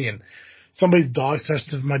somebody, and somebody's dog starts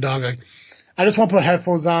to my dog. Like, I just want to put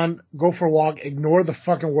headphones on, go for a walk, ignore the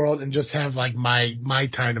fucking world, and just have like my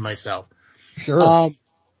time to myself. Sure.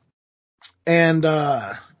 And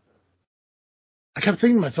I kept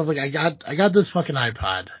thinking to myself, like, I got this fucking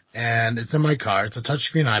iPod, and it's in my car. It's a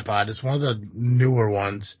touchscreen iPod. It's one of the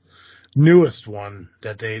newest one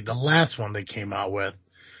that the last one they came out with.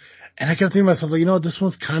 And I kept thinking to myself, like, this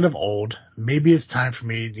one's kind of old. Maybe it's time for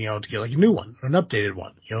me, to get like a new one or an updated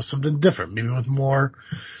one, something different, maybe with more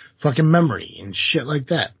fucking memory and shit like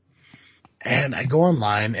that. And I go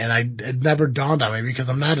online, and it never dawned on me because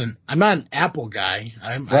I'm not an Apple guy.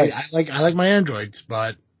 Right. I like my Androids,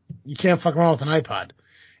 but you can't fuck around with an iPod.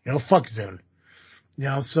 Fuck Zune.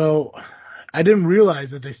 So I didn't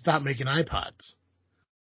realize that they stopped making iPods.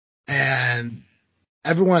 And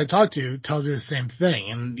everyone I talk to tells me the same thing.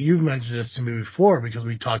 And you've mentioned this to me before because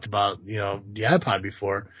we talked about, the iPod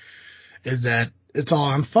before, is that it's all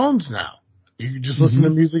on phones now. You can just listen to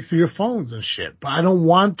music through your phones and shit. But I don't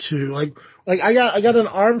want to, like I got an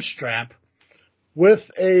arm strap with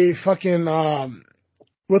a fucking,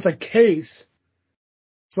 with a case.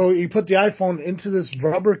 So you put the iPhone into this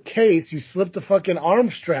rubber case, you slip the fucking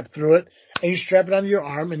arm strap through it, and you strap it onto your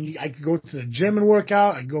arm, and I can go to the gym and work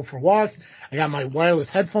out, I can go for walks, I got my wireless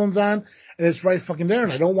headphones on, and it's right fucking there,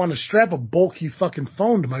 and I don't want to strap a bulky fucking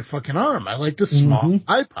phone to my fucking arm. I like the small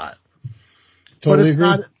iPod. Totally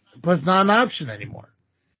agree. But it's not an option anymore.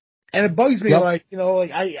 And it bugs me,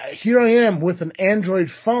 here I am with an Android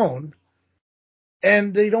phone,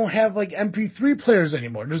 and they don't have like MP3 players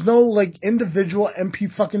anymore. There's no like individual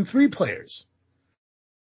MP3 players.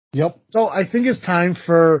 Yep. So I think it's time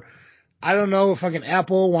for, I don't know if fucking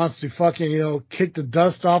Apple wants to fucking, kick the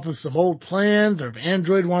dust off of some old plans, or if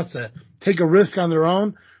Android wants to take a risk on their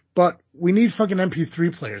own, but we need fucking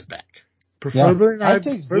MP3 players back. Preferably I'd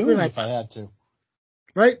take Zoom if I had to.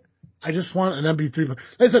 Right? I just want an MP3. Like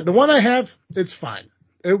I said, the one I have, it's fine.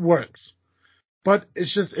 It works. But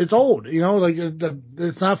it's old,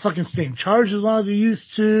 it's not fucking staying charged as long as it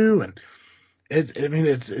used to, and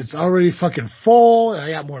it's already fucking full, and I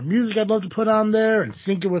got more music I'd love to put on there and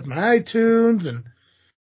sync it with my iTunes, and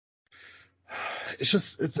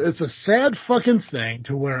it's a sad fucking thing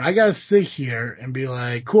to where I gotta sit here and be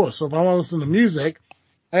like, cool, so if I want to listen to music,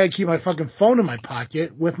 I gotta keep my fucking phone in my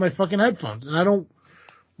pocket with my fucking headphones, and I don't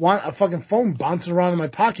want a fucking phone bouncing around in my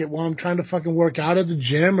pocket while I'm trying to fucking work out at the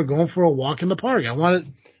gym or going for a walk in the park. I want it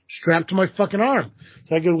strapped to my fucking arm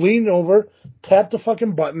so I can lean over, tap the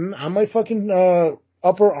fucking button on my fucking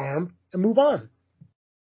upper arm and move on.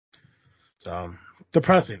 So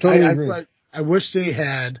depressing. Totally agree. I wish they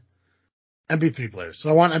had MP3 players. So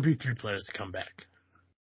I want MP3 players to come back.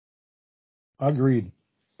 Agreed.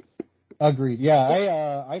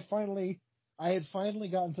 Yeah, I had finally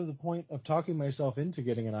gotten to the point of talking myself into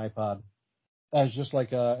getting an iPod as just like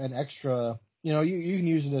an extra, you can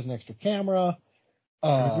use it as an extra camera.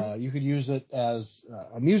 You could use it as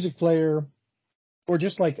a music player, or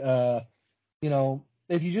just like, if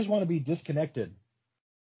you just want to be disconnected,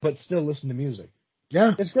 but still listen to music.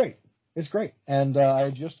 Yeah. It's great. And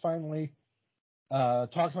I just finally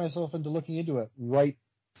talked myself into looking into it.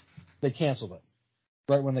 They canceled it.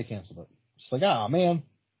 Right when they canceled it. It's like, man.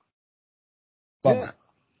 Bummer.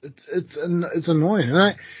 Yeah, it's annoying,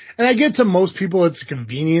 and I get to most people it's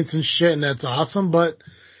convenience and shit, and that's awesome. But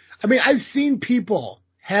I mean, I've seen people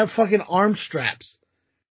have fucking arm straps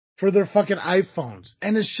for their fucking iPhones,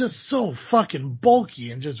 and it's just so fucking bulky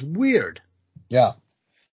and just weird. Yeah,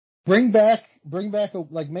 bring back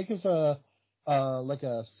make us like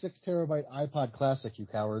a 6 terabyte iPod Classic, you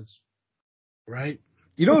cowards. right?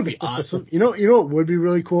 You know what would be awesome? You know what would be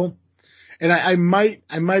really cool? And I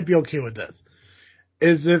might be okay with this.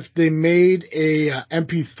 Is if they made a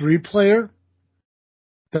MP3 player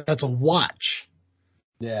that's a watch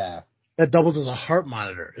Yeah. that doubles as a heart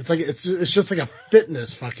monitor. It's just like a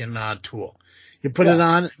fitness fucking tool. You put it Yeah.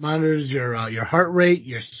 on, it monitors your heart rate,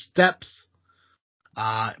 your steps,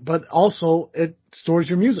 but also it stores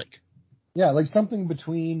your music. Yeah, like something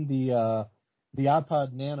between the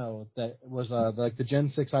iPod Nano that was like the Gen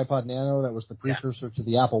 6 iPod Nano that was the Yeah. precursor to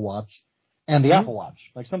the Apple Watch, and the Mhm. Apple Watch.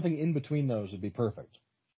 Like something in between those would be perfect.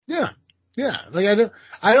 Yeah. Yeah. Like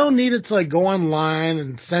I don't need it to like go online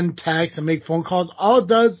and send texts and make phone calls. All it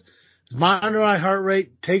does is monitor my heart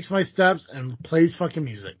rate, takes my steps, and plays fucking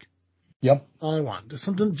music. Yep. All I want. Just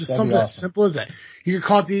That'd be something as awesome. simple as that. You could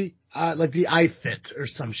call it the like the iFit or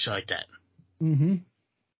some shit like that. Mm-hmm.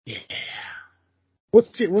 Yeah.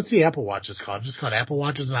 What's the Apple Watch is called? Just called Apple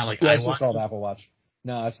Watch, it's not like Yeah, it's just iWatch. called Apple Watch.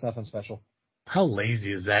 No, it's nothing special. How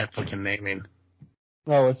lazy is that fucking naming?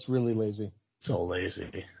 Oh, it's really lazy. So lazy.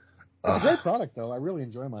 It's a great product, though. I really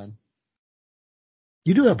enjoy mine.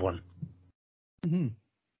 You do have one. Mm-hmm.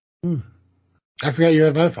 Hmm. I forgot you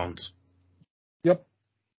have iPhones. Yep.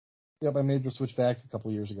 Yep, I made the switch back a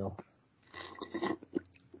couple years ago.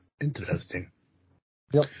 Interesting.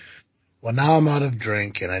 Yep. Well, now I'm out of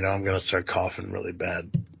drink, and I know I'm going to start coughing really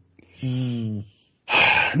bad. Mm.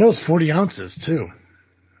 I know it's 40 ounces, too.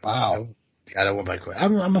 Wow. I went by quick.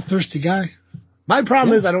 I'm a thirsty guy. My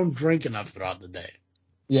problem Yeah. is I don't drink enough throughout the day.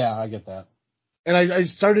 Yeah, I get that. And I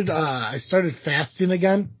started fasting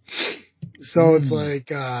again. So it's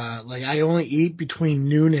like I only eat between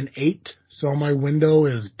noon and 8, so my window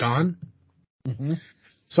is gone. Mm-hmm.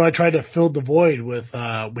 So I tried to fill the void with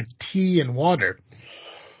tea and water.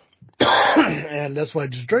 And that's what I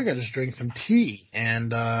just drink. I just drank some tea, and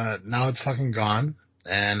now it's fucking gone,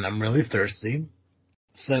 and I'm really thirsty.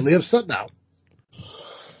 Slightly upset now.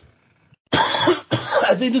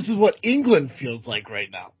 I think this is what England feels like right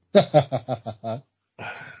now.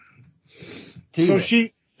 So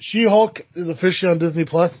She-Hulk is officially on Disney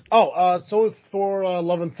Plus. Oh, so is Thor: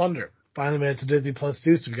 Love and Thunder. Finally made it to Disney Plus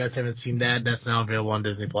too. So if you guys haven't seen that, that's now available on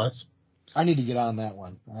Disney Plus. I need to get on that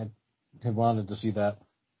one. I have wanted to see that.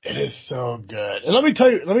 It is so good. And let me tell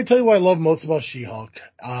you what I love most about She-Hulk.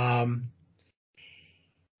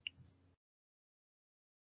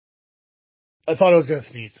 I thought I was gonna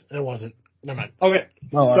sneeze. It wasn't. Never mind. Okay.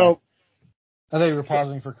 Oh, So I thought you were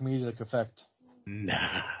pausing for comedic effect.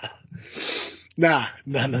 nah. Nah.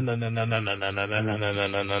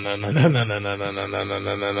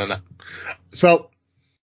 So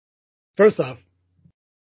first off,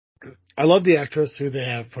 I love the actress who they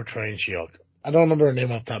have portraying She-Hulk. I don't remember her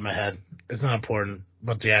name off the top of my head. It's not important,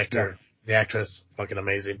 but the actress, fucking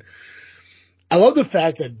amazing. I love the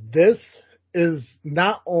fact that this is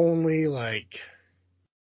not only like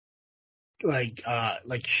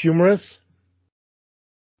humorous,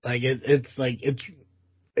 it's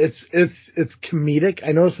comedic.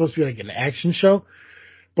 I know it's supposed to be like an action show,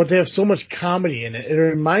 but they have so much comedy in it. It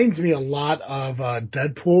reminds me a lot of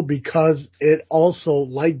Deadpool because it also,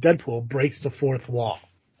 like Deadpool, breaks the fourth wall.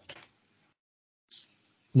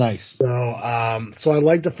 Nice. So I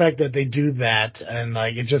like the fact that they do that, and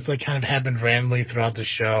like it just like kind of happened randomly throughout the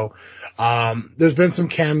show. There's been some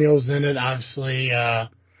cameos in it, obviously. The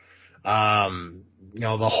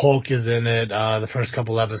Hulk is in it. The first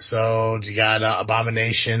couple episodes, you got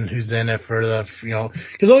Abomination, who's in it for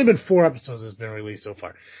because only been 4 episodes that's been released so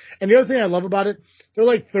far. And the other thing I love about it, they're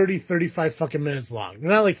like 30, 35 fucking minutes long. They're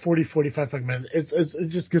not like 40, 45 fucking minutes. It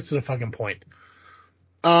just gets to the fucking point.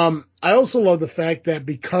 I also love the fact that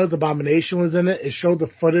because Abomination was in it, it showed the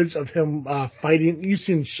footage of him fighting. You've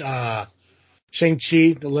seen Shang-Chi,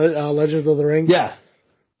 the Legends of the Ring? Yeah.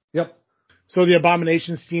 Yep. So the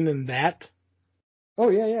Abomination scene in that. Oh,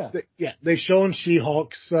 yeah. They shown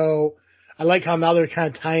She-Hulk, so I like how now they're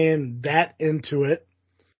kind of tying that into it.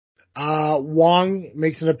 Wong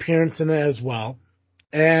makes an appearance in it as well.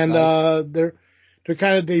 And Nice. they're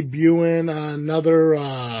kind of debuting another,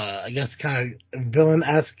 I guess, kind of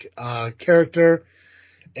villain-esque character.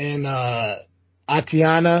 And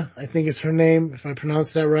Atiana, I think is her name, if I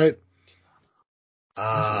pronounce that right.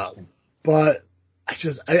 Interesting. But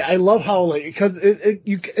I love how, like, because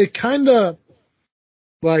it kind of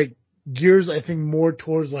like gears, I think, more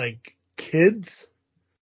towards like kids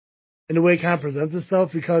in the way it kind of presents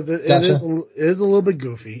itself, because it is a little bit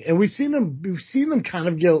goofy, and we've seen them kind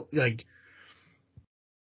of get like,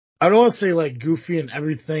 I don't want to say like goofy and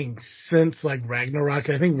everything since like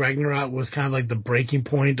Ragnarok. I think Ragnarok was kind of like the breaking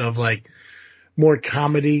point of like more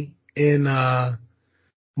comedy in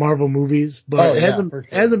Marvel movies, but for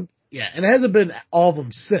sure. Yeah, and it hasn't been all of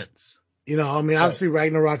them since. You know, I mean, Right. obviously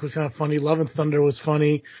Ragnarok was kind of funny. Love and Thunder was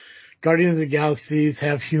funny. Guardians of the Galaxies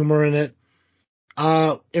have humor in it.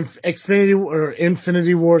 Infinity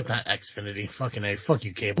Wars, not Xfinity, fucking A, fuck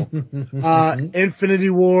you, Cable. Infinity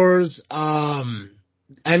Wars,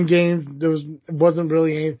 Endgame, wasn't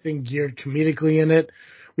really anything geared comedically in it.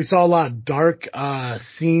 We saw a lot of dark,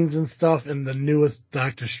 scenes and stuff in the newest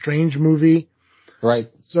Doctor Strange movie. Right.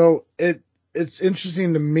 So it's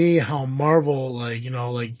interesting to me how Marvel, like,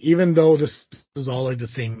 even though this is all like the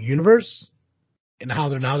same universe and how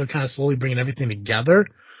they're kind of slowly bringing everything together,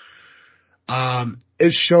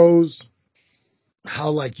 it shows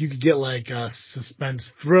how like you could get like a suspense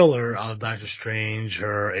thriller out of Doctor Strange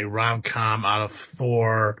or a rom-com out of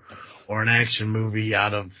Thor or an action movie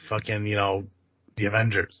out of fucking, the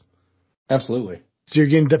Avengers. Absolutely. So you're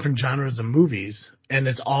getting different genres of movies and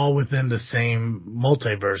it's all within the same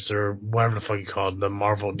multiverse or whatever the fuck you call it, the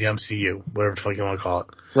Marvel, the MCU, whatever the fuck you want to call it.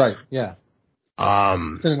 Right. Yeah.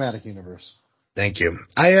 Um, Cinematic universe. Thank you.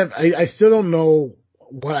 I still don't know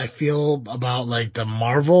what I feel about like the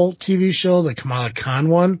Marvel TV show, the Kamala Khan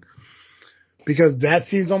one, because that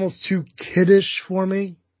seems almost too kiddish for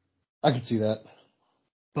me. I can see that.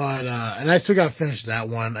 But and I still got to finish that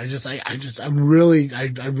one. I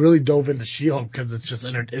really dove into She-Hulk because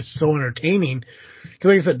it's so entertaining. Because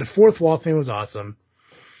like I said, the fourth wall thing was awesome.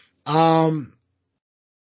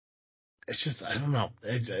 It's just I don't know.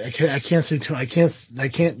 I can't say too. I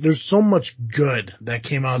can't. There's so much good that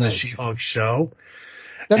came out of the Nice. She-Hulk show.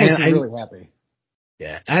 That makes And me really happy.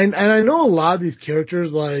 Yeah, and I know a lot of these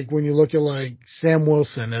characters, like when you look at like Sam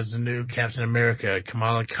Wilson as the new Captain America,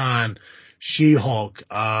 Kamala Khan, She-Hulk,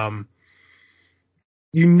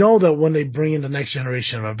 you know that when they bring in the next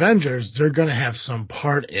generation of Avengers, they're going to have some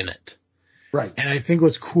part in it. Right. And I think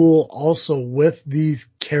what's cool also with these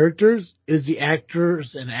characters is the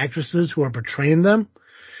actors and actresses who are portraying them.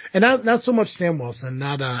 And not so much Sam Wilson,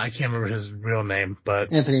 I can't remember his real name,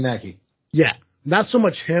 but Anthony Mackie. yeah, not so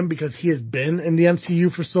much him because he has been in the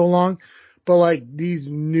MCU for so long, but like these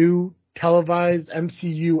new televised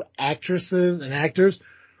MCU actresses and actors,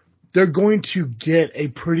 they're going to get a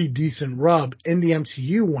pretty decent rub in the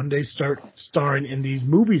MCU when they start starring in these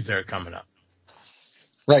movies that are coming up.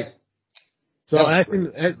 Right. So I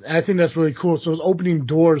think that's really cool. So it's opening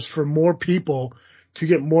doors for more people to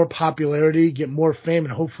get more popularity, get more fame,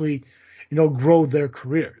 and hopefully, grow their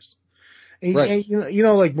careers. And, Right.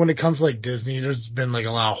 and like when it comes to like Disney, there's been like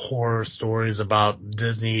a lot of horror stories about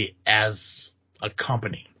Disney as a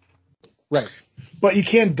company. Right. But you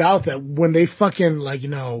can't doubt that when they fucking like,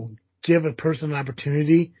 give a person an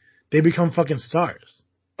opportunity, they become fucking stars.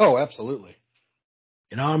 Oh, absolutely.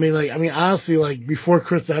 Honestly, like before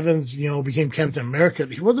Chris Evans, became Captain America,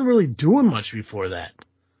 he wasn't really doing much before that.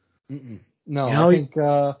 Mm-mm. No, You know, I think.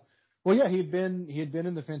 Well, yeah, he had been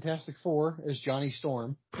in the Fantastic Four as Johnny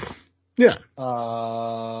Storm. Yeah.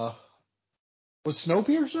 Was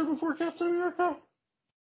Snowpiercer before Captain America,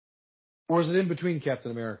 or was it in between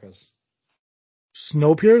Captain Americas?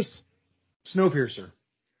 Snowpiercer? Snowpiercer.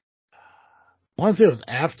 I want to say it was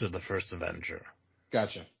after the first Avenger.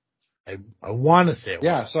 Gotcha. I want to say it was.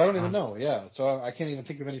 Yeah, so I don't even know. Yeah, so I can't even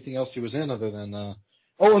think of anything else he was in other than.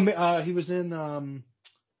 He was in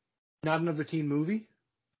Not Another Teen Movie.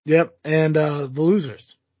 Yep, and The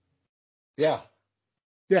Losers. Yeah.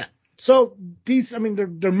 Yeah. So these,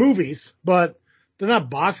 they're movies, but they're not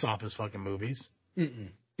box office fucking movies. Mm-mm.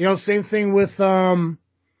 Same thing with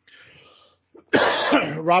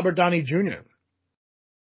Robert Downey Jr.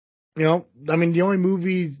 The only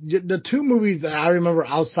movies, the two movies that I remember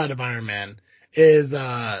outside of Iron Man is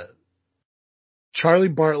Charlie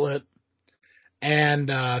Bartlett and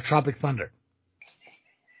Tropic Thunder.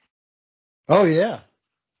 Oh yeah.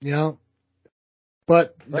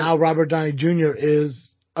 But Right. now Robert Downey Jr.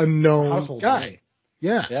 is a known Household guy. name.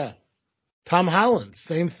 Yeah. Yeah. Tom Holland,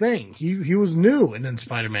 same thing. He was new, and then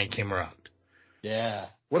Spider-Man came around. Yeah.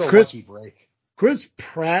 What a Chris- lucky break. Chris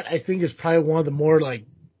Pratt, I think, is probably one of the more like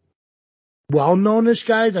well-known-ish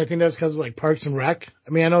guys. I think that's because of like Parks and Rec.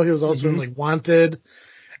 I know he was also in like Wanted,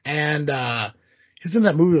 and he's in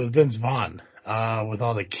that movie with Vince Vaughn, with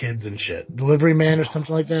all the kids and shit, Delivery Man or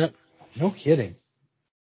something like that. No kidding.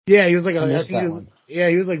 Yeah, he was like I missed that one. Yeah,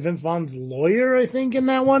 he was like Vince Vaughn's lawyer, I think, in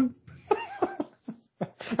that one.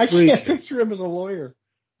 I can't picture him as a lawyer.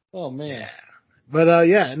 Oh man. Yeah. But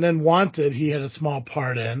and then Wanted, he had a small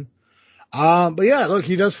part in. But yeah, look,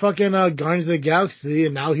 he does fucking Guardians of the Galaxy,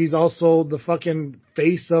 and now he's also the fucking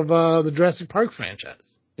face of the Jurassic Park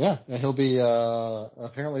franchise. Yeah, and he'll be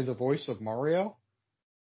apparently the voice of Mario.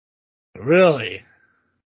 Really?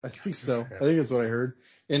 I think so. I think that's what I heard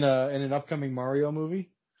in an upcoming Mario movie.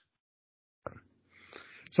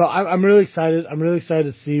 So I'm really excited. I'm really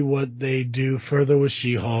excited to see what they do further with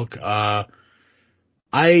She-Hulk. I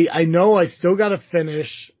know I still got to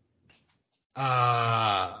finish.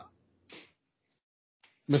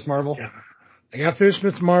 Miss Marvel. Yeah. I got to finish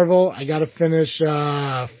Miss Marvel. I got to finish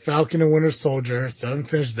Falcon and Winter Soldier. So I haven't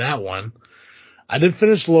finished that one. I did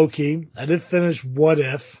finish Loki. I did finish What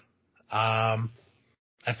If. I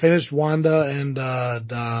finished Wanda and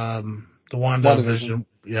the WandaVision.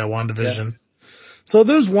 Yeah, WandaVision. So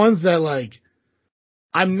there's ones that like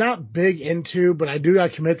I'm not big into, but I do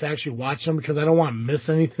got to commit to actually watch them because I don't want to miss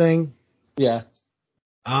anything. Yeah.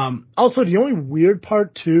 Also, the only weird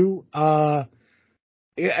part too, I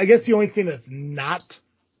guess the only thing that's not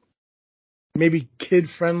maybe kid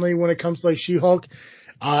friendly when it comes to like She-Hulk,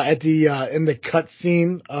 at the in the cut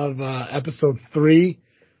scene of episode 3,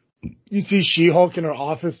 you see She-Hulk in her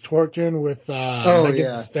office twerking with Megan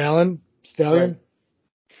Thee Stallion. Right.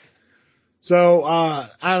 So I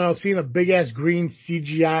don't know, seeing a big ass green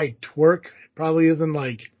CGI twerk probably isn't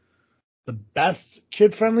like the best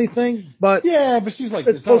kid friendly thing, but Yeah, but she's like,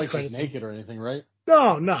 it's not like she's naked or anything, right?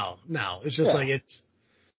 No. It's just like it's.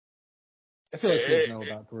 I feel like kids know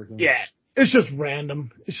about twerking. Yeah, it's just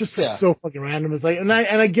random. It's just so fucking random. It's like, and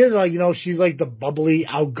I get it, like, you know, she's like the bubbly,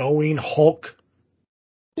 outgoing Hulk.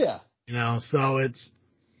 Yeah. You know, so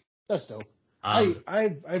that's dope.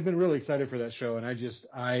 I've been really excited for that show, and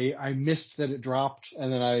I missed that it dropped,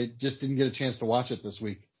 and then I just didn't get a chance to watch it this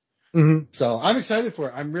week. Mm-hmm. So I'm excited for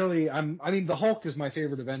it. I mean, the Hulk is my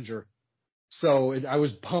favorite Avenger. So I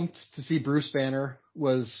was pumped to see Bruce Banner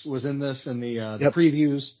was in this and the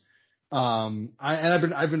previews.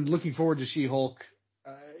 I've been looking forward to She-Hulk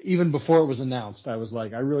even before it was announced. I was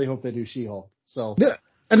like, I really hope they do She-Hulk. So yeah,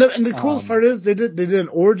 and the coolest part is they did an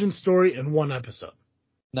origin story in one episode.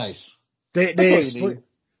 Nice. They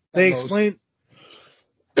explained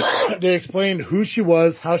they explained who she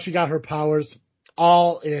was, how she got her powers,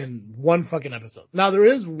 all in one fucking episode. Now there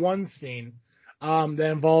is one scene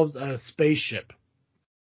that involves a spaceship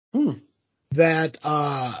that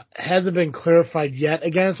hasn't been clarified yet.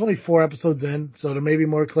 Again, it's only 4 episodes in, so there may be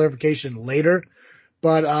more clarification later.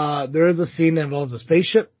 But there is a scene that involves a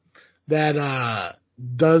spaceship that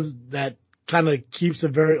kind of keeps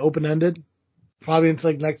it very open ended. Probably into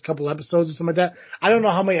like next couple episodes or something like that. I don't know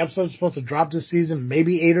how many episodes are supposed to drop this season.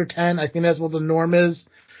 Maybe 8 or 10. I think that's what the norm is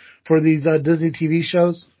for these Disney TV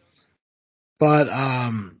shows. But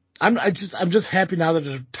I'm just happy now that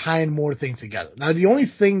they're tying more things together. Now the only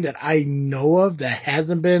thing that I know of that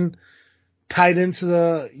hasn't been tied into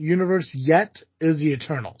the universe yet is the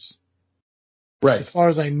Eternals. Right. As far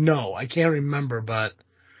as I know, I can't remember, but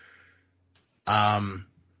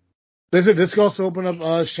they said this could also open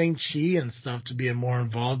up Shang-Chi and stuff to be more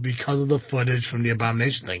involved because of the footage from the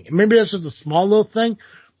Abomination thing. And maybe that's just a small little thing,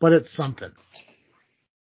 but it's something.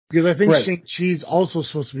 Because I think Shang-Chi's also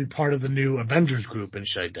supposed to be part of the new Avengers group and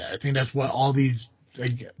shit like that. I think that's what all these,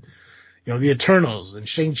 like, you know, the Eternals and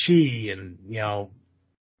Shang-Chi and, you know.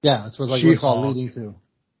 Yeah, that's what like it's all leading to.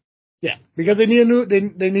 Yeah, because they need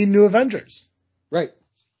they need new Avengers. Right.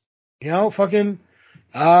 You know, fucking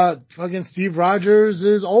Steve Rogers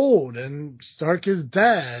is old and Stark is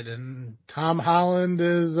dead and Tom Holland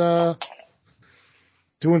is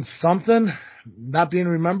doing something, not being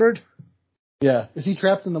remembered. Yeah. Is he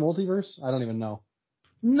trapped in the multiverse? I don't even know.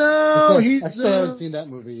 No, I still haven't seen that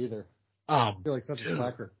movie either. I feel like such a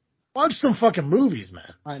slacker. Watch some fucking movies,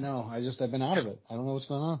 man. I know. I've been out of it. I don't know what's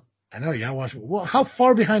going on. I know, you gotta watch. Well, how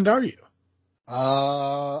far behind are you?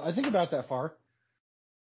 I think about that far.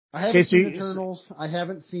 I haven't seen Eternals. I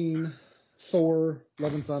haven't seen Thor,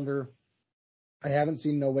 Love and Thunder. I haven't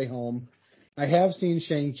seen No Way Home. I have seen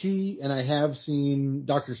Shang-Chi, and I have seen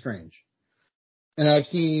Doctor Strange. And I've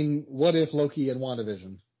seen What If, Loki, and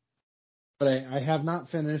WandaVision. But I have not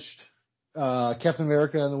finished Captain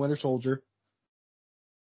America and the Winter Soldier.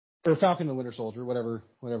 Or Falcon and the Winter Soldier, whatever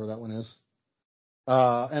that one is.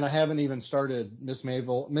 And I haven't even started Miss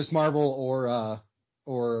Marvel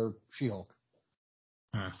or She-Hulk.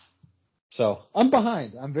 So I'm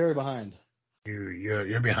behind. I'm very behind.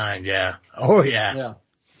 You're behind, yeah. Oh yeah.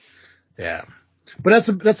 Yeah. But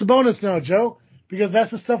that's a bonus now, Joe, because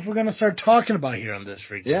that's the stuff we're gonna start talking about here on this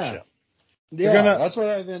freaking show. Yeah, that's what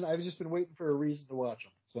I've just been waiting for a reason to watch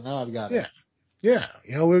them. So now I've got it. Yeah.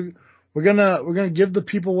 You know, we're gonna give the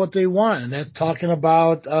people what they want, and that's talking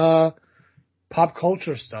about pop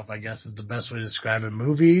culture stuff, I guess is the best way to describe it.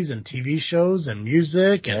 Movies and TV shows and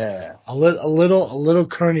music and a little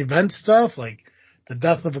current event stuff like the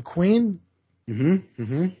death of a queen.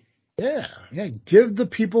 Yeah. Give the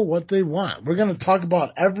people what they want. We're going to talk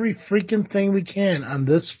about every freaking thing we can on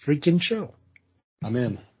this freaking show. I'm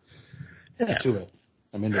in. Yeah. To it.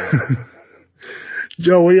 I'm into it.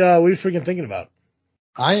 Joe, what are you freaking thinking about?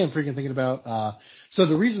 I am freaking thinking about. So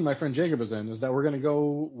the reason my friend Jacob is in is that we're going to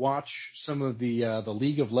go watch some of the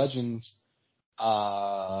League of Legends.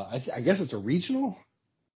 I guess it's a regional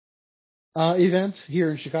event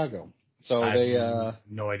here in Chicago. So I they have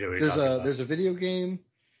no idea what you're talking about. there's a video game.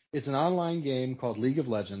 It's an online game called League of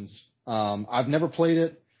Legends. I've never played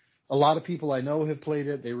it. A lot of people I know have played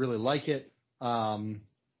it. They really like it.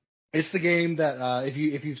 It's the game that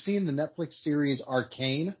if you've seen the Netflix series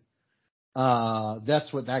Arcane,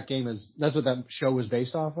 that's what that game is. That's what that show is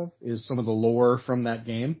based off of. Is some of the lore from that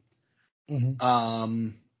game. Mm-hmm.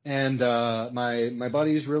 And my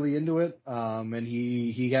buddy is really into it. And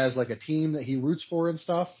he has like a team that he roots for and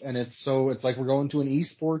stuff. And it's like we're going to an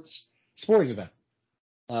esports sporting event.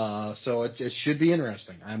 So it should be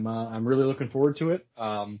interesting. I'm really looking forward to it.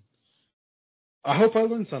 I hope I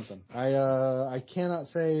learn something. I cannot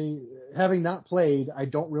say, having not played, I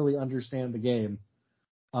don't really understand the game,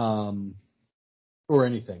 or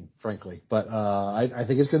anything, frankly. But I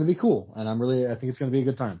think it's going to be cool, and I think it's going to be a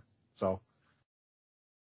good time. So,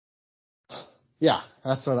 yeah,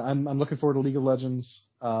 that's what I'm looking forward to. League of Legends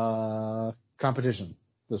competition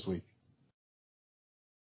this week.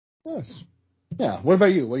 Nice. Yeah. What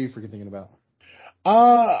about you? What are you freaking thinking about?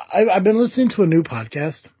 I've been listening to a new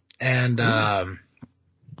podcast, and I'm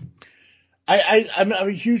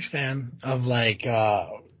a huge fan of like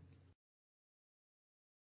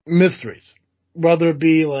mysteries, whether it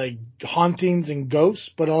be like hauntings and ghosts,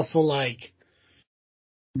 but also like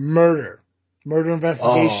murder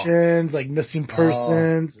investigations, like missing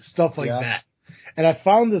persons, stuff like Yeah. that. And I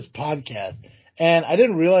found this podcast, and I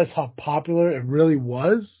didn't realize how popular it really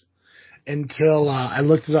was until I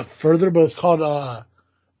looked it up further. But it's called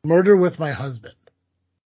Murder with My Husband.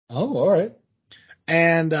 Oh, all right.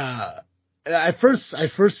 And I first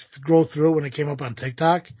scrolled through it when it came up on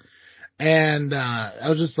TikTok, and I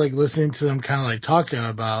was just like listening to them kind of like talking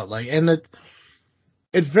about like, and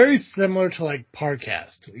it's very similar to like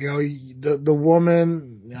Parcast. You know, the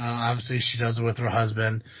woman obviously she does it with her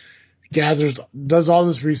husband, does all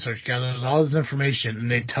this research, gathers all this information,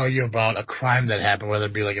 and they tell you about a crime that happened, whether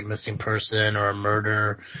it be like a missing person or a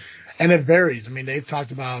murder. And it varies. I mean, they've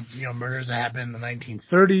talked about, murders that happened in the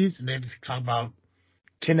 1930s, and they've talked about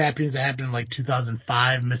kidnappings that happened in like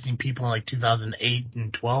 2005, missing people in like 2008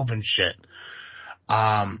 and 12 and shit.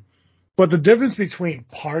 But the difference between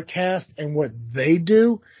Parcast and what they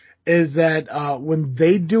do is that when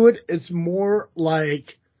they do it, it's more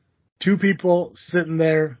like two people sitting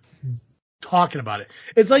there talking about it.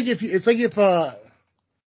 It's like if you've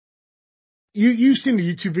seen the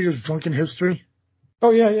YouTube videos Drunken History. Oh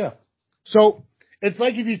yeah, yeah. So it's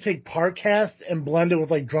like if you take Parcast and blend it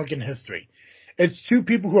with like Drunken History. It's two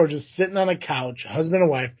people who are just sitting on a couch, husband and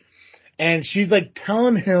wife, and she's like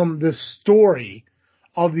telling him the story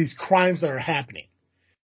of these crimes that are happening.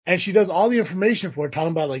 And she does all the information for it,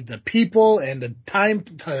 talking about like the people and the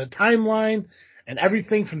timeline and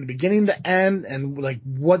everything from the beginning to end and like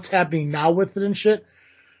what's happening now with it and shit.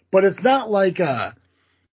 But it's not like a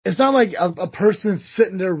person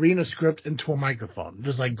sitting there reading a script into a microphone,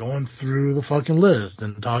 just like going through the fucking list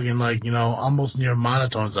and talking like, almost near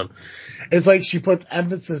monotone stuff. It's like she puts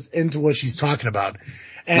emphasis into what she's talking about.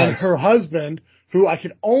 And Nice. her husband, who I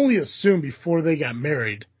can only assume before they got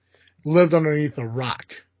married, lived underneath a rock.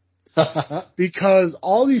 Because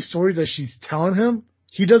all these stories that she's telling him,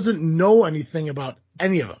 he doesn't know anything about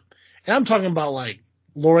any of them. And I'm talking about like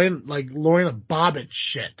Lorena Bobbitt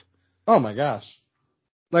shit. Oh my gosh.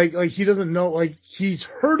 Like he doesn't know, like he's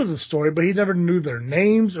heard of the story, but he never knew their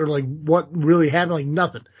names or like what really happened, like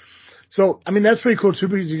nothing. So, I mean, that's pretty cool too,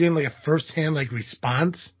 because you're getting like a first-hand like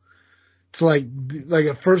response to like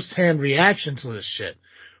a first-hand reaction to this shit.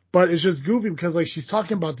 But it's just goofy because like she's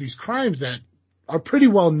talking about these crimes that are pretty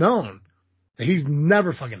well known that he's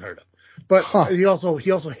never fucking heard of. But he also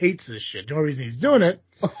hates this shit. The only reason he's doing it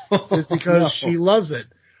is because she loves it.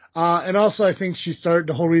 And also I think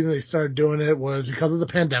the whole reason they started doing it was because of the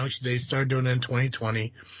pandemic. They started doing it in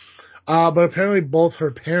 2020. But apparently both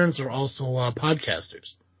her parents are also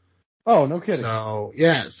podcasters. Oh, no kidding. So,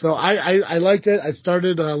 yeah. So I liked it. I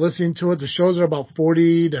started listening to it. The shows are about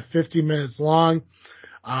 40 to 50 minutes long.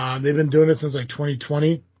 They've been doing it since like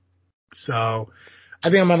 2020. So I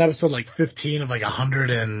think I'm on episode like 15 of like 100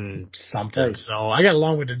 and something. Nice. So I got a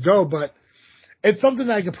long way to go, but it's something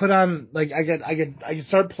that I could put on, like I could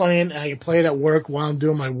start playing, and I can play it at work while I'm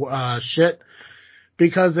doing my shit.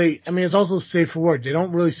 Because it's also safe for work. They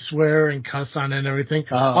don't really swear and cuss on it and everything.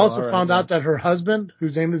 Oh, I also right, found out that her husband,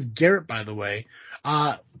 whose name is Garrett, by the way,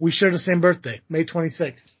 we share the same birthday, May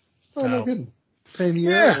 26th. Oh, no So, kidding. Same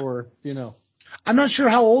year, yeah. or, I'm not sure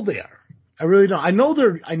how old they are. I really don't. I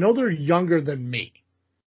know they're younger than me.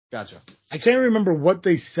 Gotcha. I can't remember what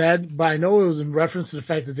they said, but I know it was in reference to the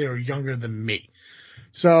fact that they were younger than me.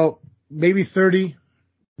 So maybe 30,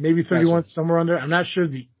 maybe 31, Gotcha. somewhere under. I'm not sure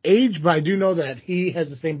the age, but I do know that he has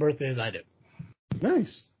the same birthday as I do.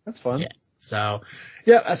 Nice. That's fun. Yeah. So,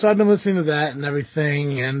 yeah, so I've been listening to that and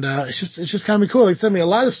everything, and it's just kind of cool. He sent me a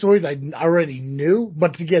lot of stories I already knew,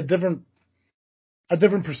 but to get a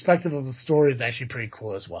different perspective of the story is actually pretty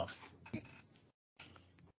cool as well.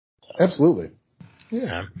 Absolutely.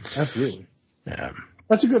 Yeah. Absolutely. Yeah.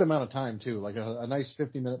 That's a good amount of time too. Like a nice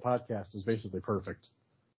 50-minute podcast is basically perfect.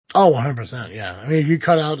 Oh, 100%. Yeah. I mean, if you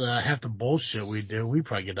cut out half the bullshit we do, we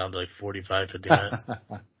probably get down to like 45, 50 minutes.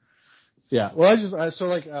 Yeah. Well,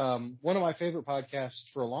 one of my favorite podcasts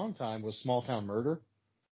for a long time was Small Town Murder.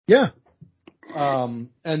 Yeah. And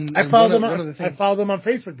I follow them one of the on, things, I follow them on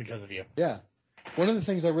Facebook because of you. yeah, one of the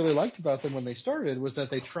things I really liked about them when they started was that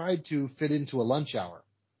they tried to fit into a lunch hour.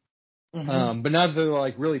 Mm-hmm. But now that they're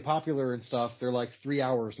like really popular and stuff, they're like 3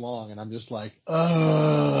 hours long, and I'm just like,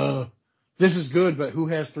 this is good, but who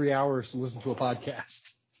has 3 hours to listen to a podcast?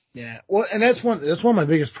 Yeah. Well, and that's one of my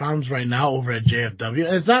biggest problems right now over at JFW.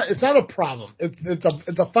 And it's not a problem. It's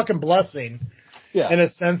a fucking blessing Yeah. in a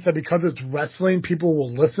sense that because it's wrestling, people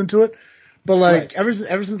will listen to it. But like ever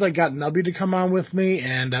since I got Nubby to come on with me,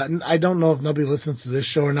 and I don't know if Nubby listens to this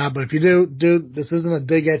show or not, but if you do, dude, this isn't a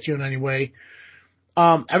dig at you in any way.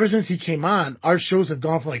 Ever since he came on, our shows have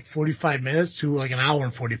gone from like 45 minutes to like an hour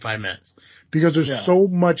and 45 minutes because there's so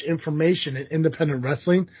much information in independent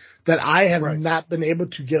wrestling that I have not been able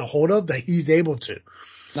to get a hold of that he's able to.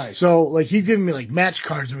 Nice. So like he's giving me like match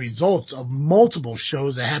cards and results of multiple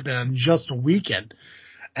shows that happen on just a weekend.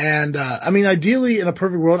 And, I mean, ideally in a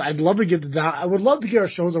perfect world, I would love to get our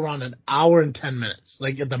shows around an hour and 10 minutes,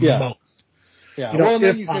 like at the most. Yeah. You know, Well, and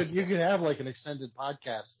then if you could have like an extended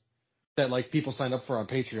podcast that like people sign up for on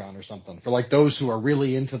Patreon or something for like those who are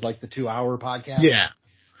really into like the 2 hour podcast. Yeah.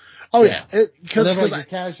 Oh yeah. And then like your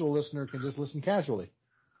casual listener can just listen casually.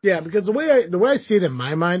 Yeah, because the way I see it in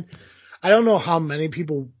my mind, I don't know how many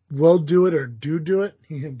people will do it or do it.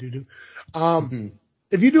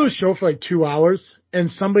 If you do a show for like 2 hours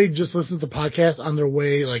and somebody just listens to the podcast on their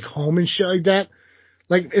way like home and shit like that,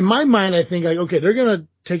 like in my mind, I think like, okay, they're going to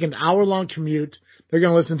take an hour long commute. They're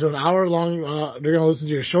going to listen to they're going to listen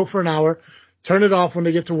to your show for an hour, turn it off when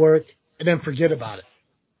they get to work and then forget about it.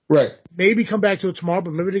 Right. Maybe come back to it tomorrow,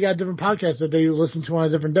 but maybe they got a different podcast that they listen to on a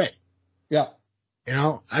different day. Yeah. You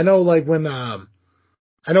know, I know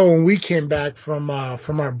when we came back from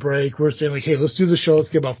our break, we were saying like, hey, let's do the show. Let's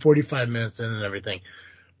get about 45 minutes in and everything.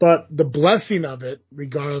 But the blessing of it,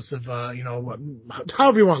 regardless of,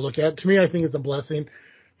 however you want to look at it, to me, I think it's a blessing.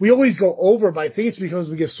 We always go over, but I think it's because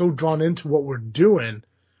we get so drawn into what we're doing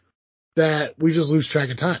that we just lose track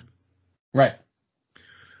of time. Right.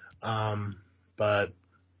 But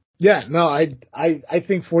yeah, no, I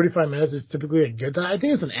think 45 minutes is typically a good time. I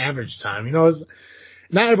think it's an average time. You know,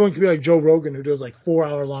 not everyone can be like Joe Rogan who does like 4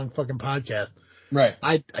 hour long fucking podcast. Right.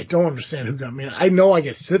 I don't understand who got, I mean, I know I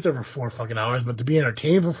can sit there for 4 fucking hours, but to be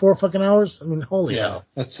entertained for 4 fucking hours, I mean, holy hell.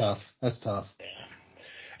 That's tough.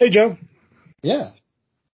 Hey, Joe. Yeah.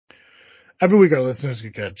 Every week our listeners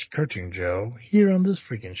can catch Cartoon Joe here on this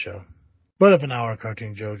freaking show. But if an hour of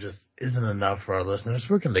Cartoon Joe just isn't enough for our listeners,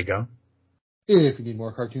 where can they go? If you need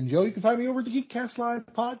more Cartoon Joe, you can find me over at the Geekcast Live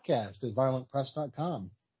podcast at violentpress.com.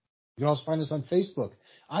 You can also find us on Facebook,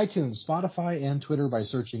 iTunes, Spotify, and Twitter by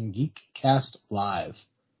searching Geekcast Live.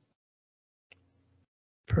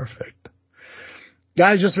 Perfect.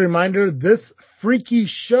 Guys, just a reminder, this freaky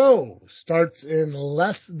show starts in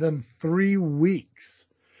less than 3 weeks.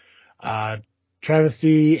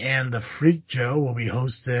 Travesty and the Freak Joe will be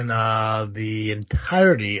hosting the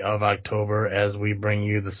entirety of October as we bring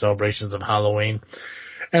you the celebrations of Halloween.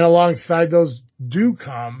 And alongside those do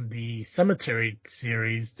come the cemetery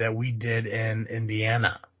series that we did in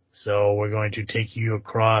Indiana. So we're going to take you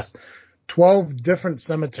across 12 different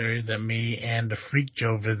cemeteries that me and the Freak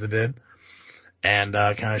Joe visited and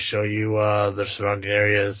kind of show you the surrounding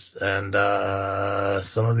areas and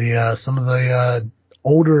some of the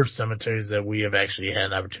older cemeteries that we have actually had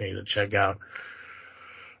an opportunity to check out.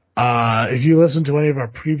 If you listen to any of our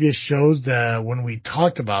previous shows that when we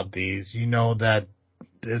talked about these, you know that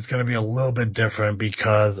it's going to be a little bit different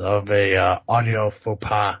because of a audio faux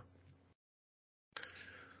pas.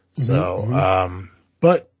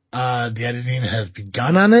 But the editing has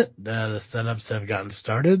begun on it. The setups have gotten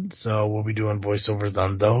started, so we'll be doing voiceovers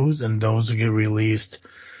on those, and those will get released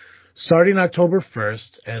starting October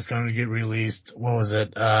 1st, and it's going to get released,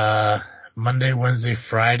 Monday, Wednesday,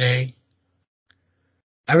 Friday.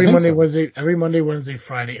 Every think Monday, so. Wednesday,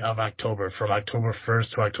 Friday of October, from October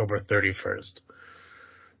 1st to October 31st.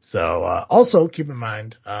 So, also keep in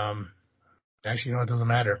mind, actually, it doesn't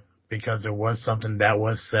matter, because there was something that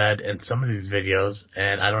was said in some of these videos,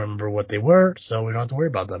 and I don't remember what they were, so we don't have to worry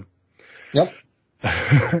about them. Yep.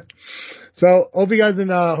 So, hope you guys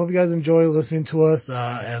enjoy listening to us,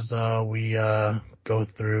 as we go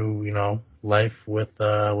through, life with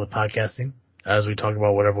podcasting, as we talk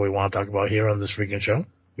about whatever we want to talk about here on this freaking show,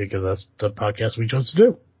 because that's the podcast we chose to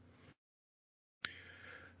do.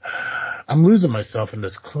 I'm losing myself in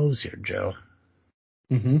this close here, Joe.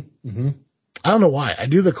 I don't know why. I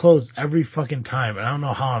do the close every fucking time, and I don't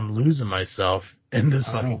know how I'm losing myself in this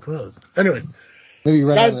fucking close. Anyways. Maybe you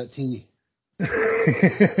run guys, out of that tea.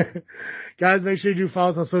 Guys, make sure you do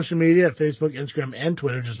follow us on social media at Facebook, Instagram, and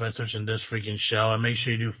Twitter just by searching This Freaking Show. And make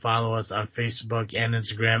sure you do follow us on Facebook and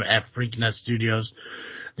Instagram at Freaknet Studios,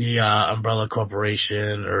 the umbrella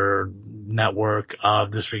corporation or network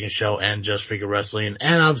of This Freaking Show and Just Freaking Wrestling.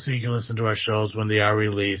 And obviously you can listen to our shows when they are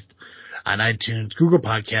released on iTunes, Google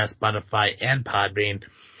Podcasts, Spotify, and Podbean.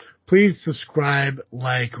 Please subscribe,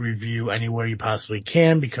 like, review anywhere you possibly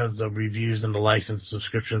can, because the reviews and the likes and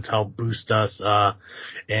subscriptions help boost us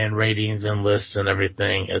in ratings and lists and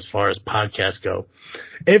everything as far as podcasts go.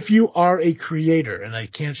 If you are a creator, and I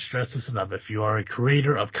can't stress this enough, if you are a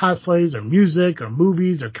creator of cosplays or music or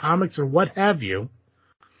movies or comics or what have you,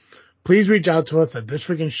 please reach out to us at This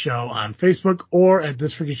Freaking Show on Facebook or at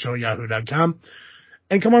thisfreakingshow@yahoo.com.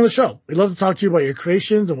 And come on the show. We'd love to talk to you about your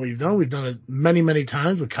creations and what you've done. We've done it many, many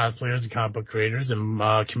times with cosplayers and comic book creators and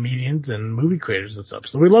comedians and movie creators and stuff.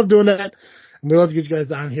 So we love doing that. And we love to get you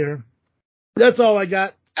guys on here. That's all I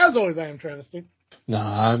got. As always, I am Travesty.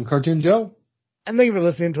 I'm Cartoon Joe. And thank you for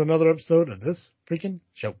listening to another episode of This Freaking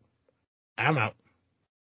Show. I'm out.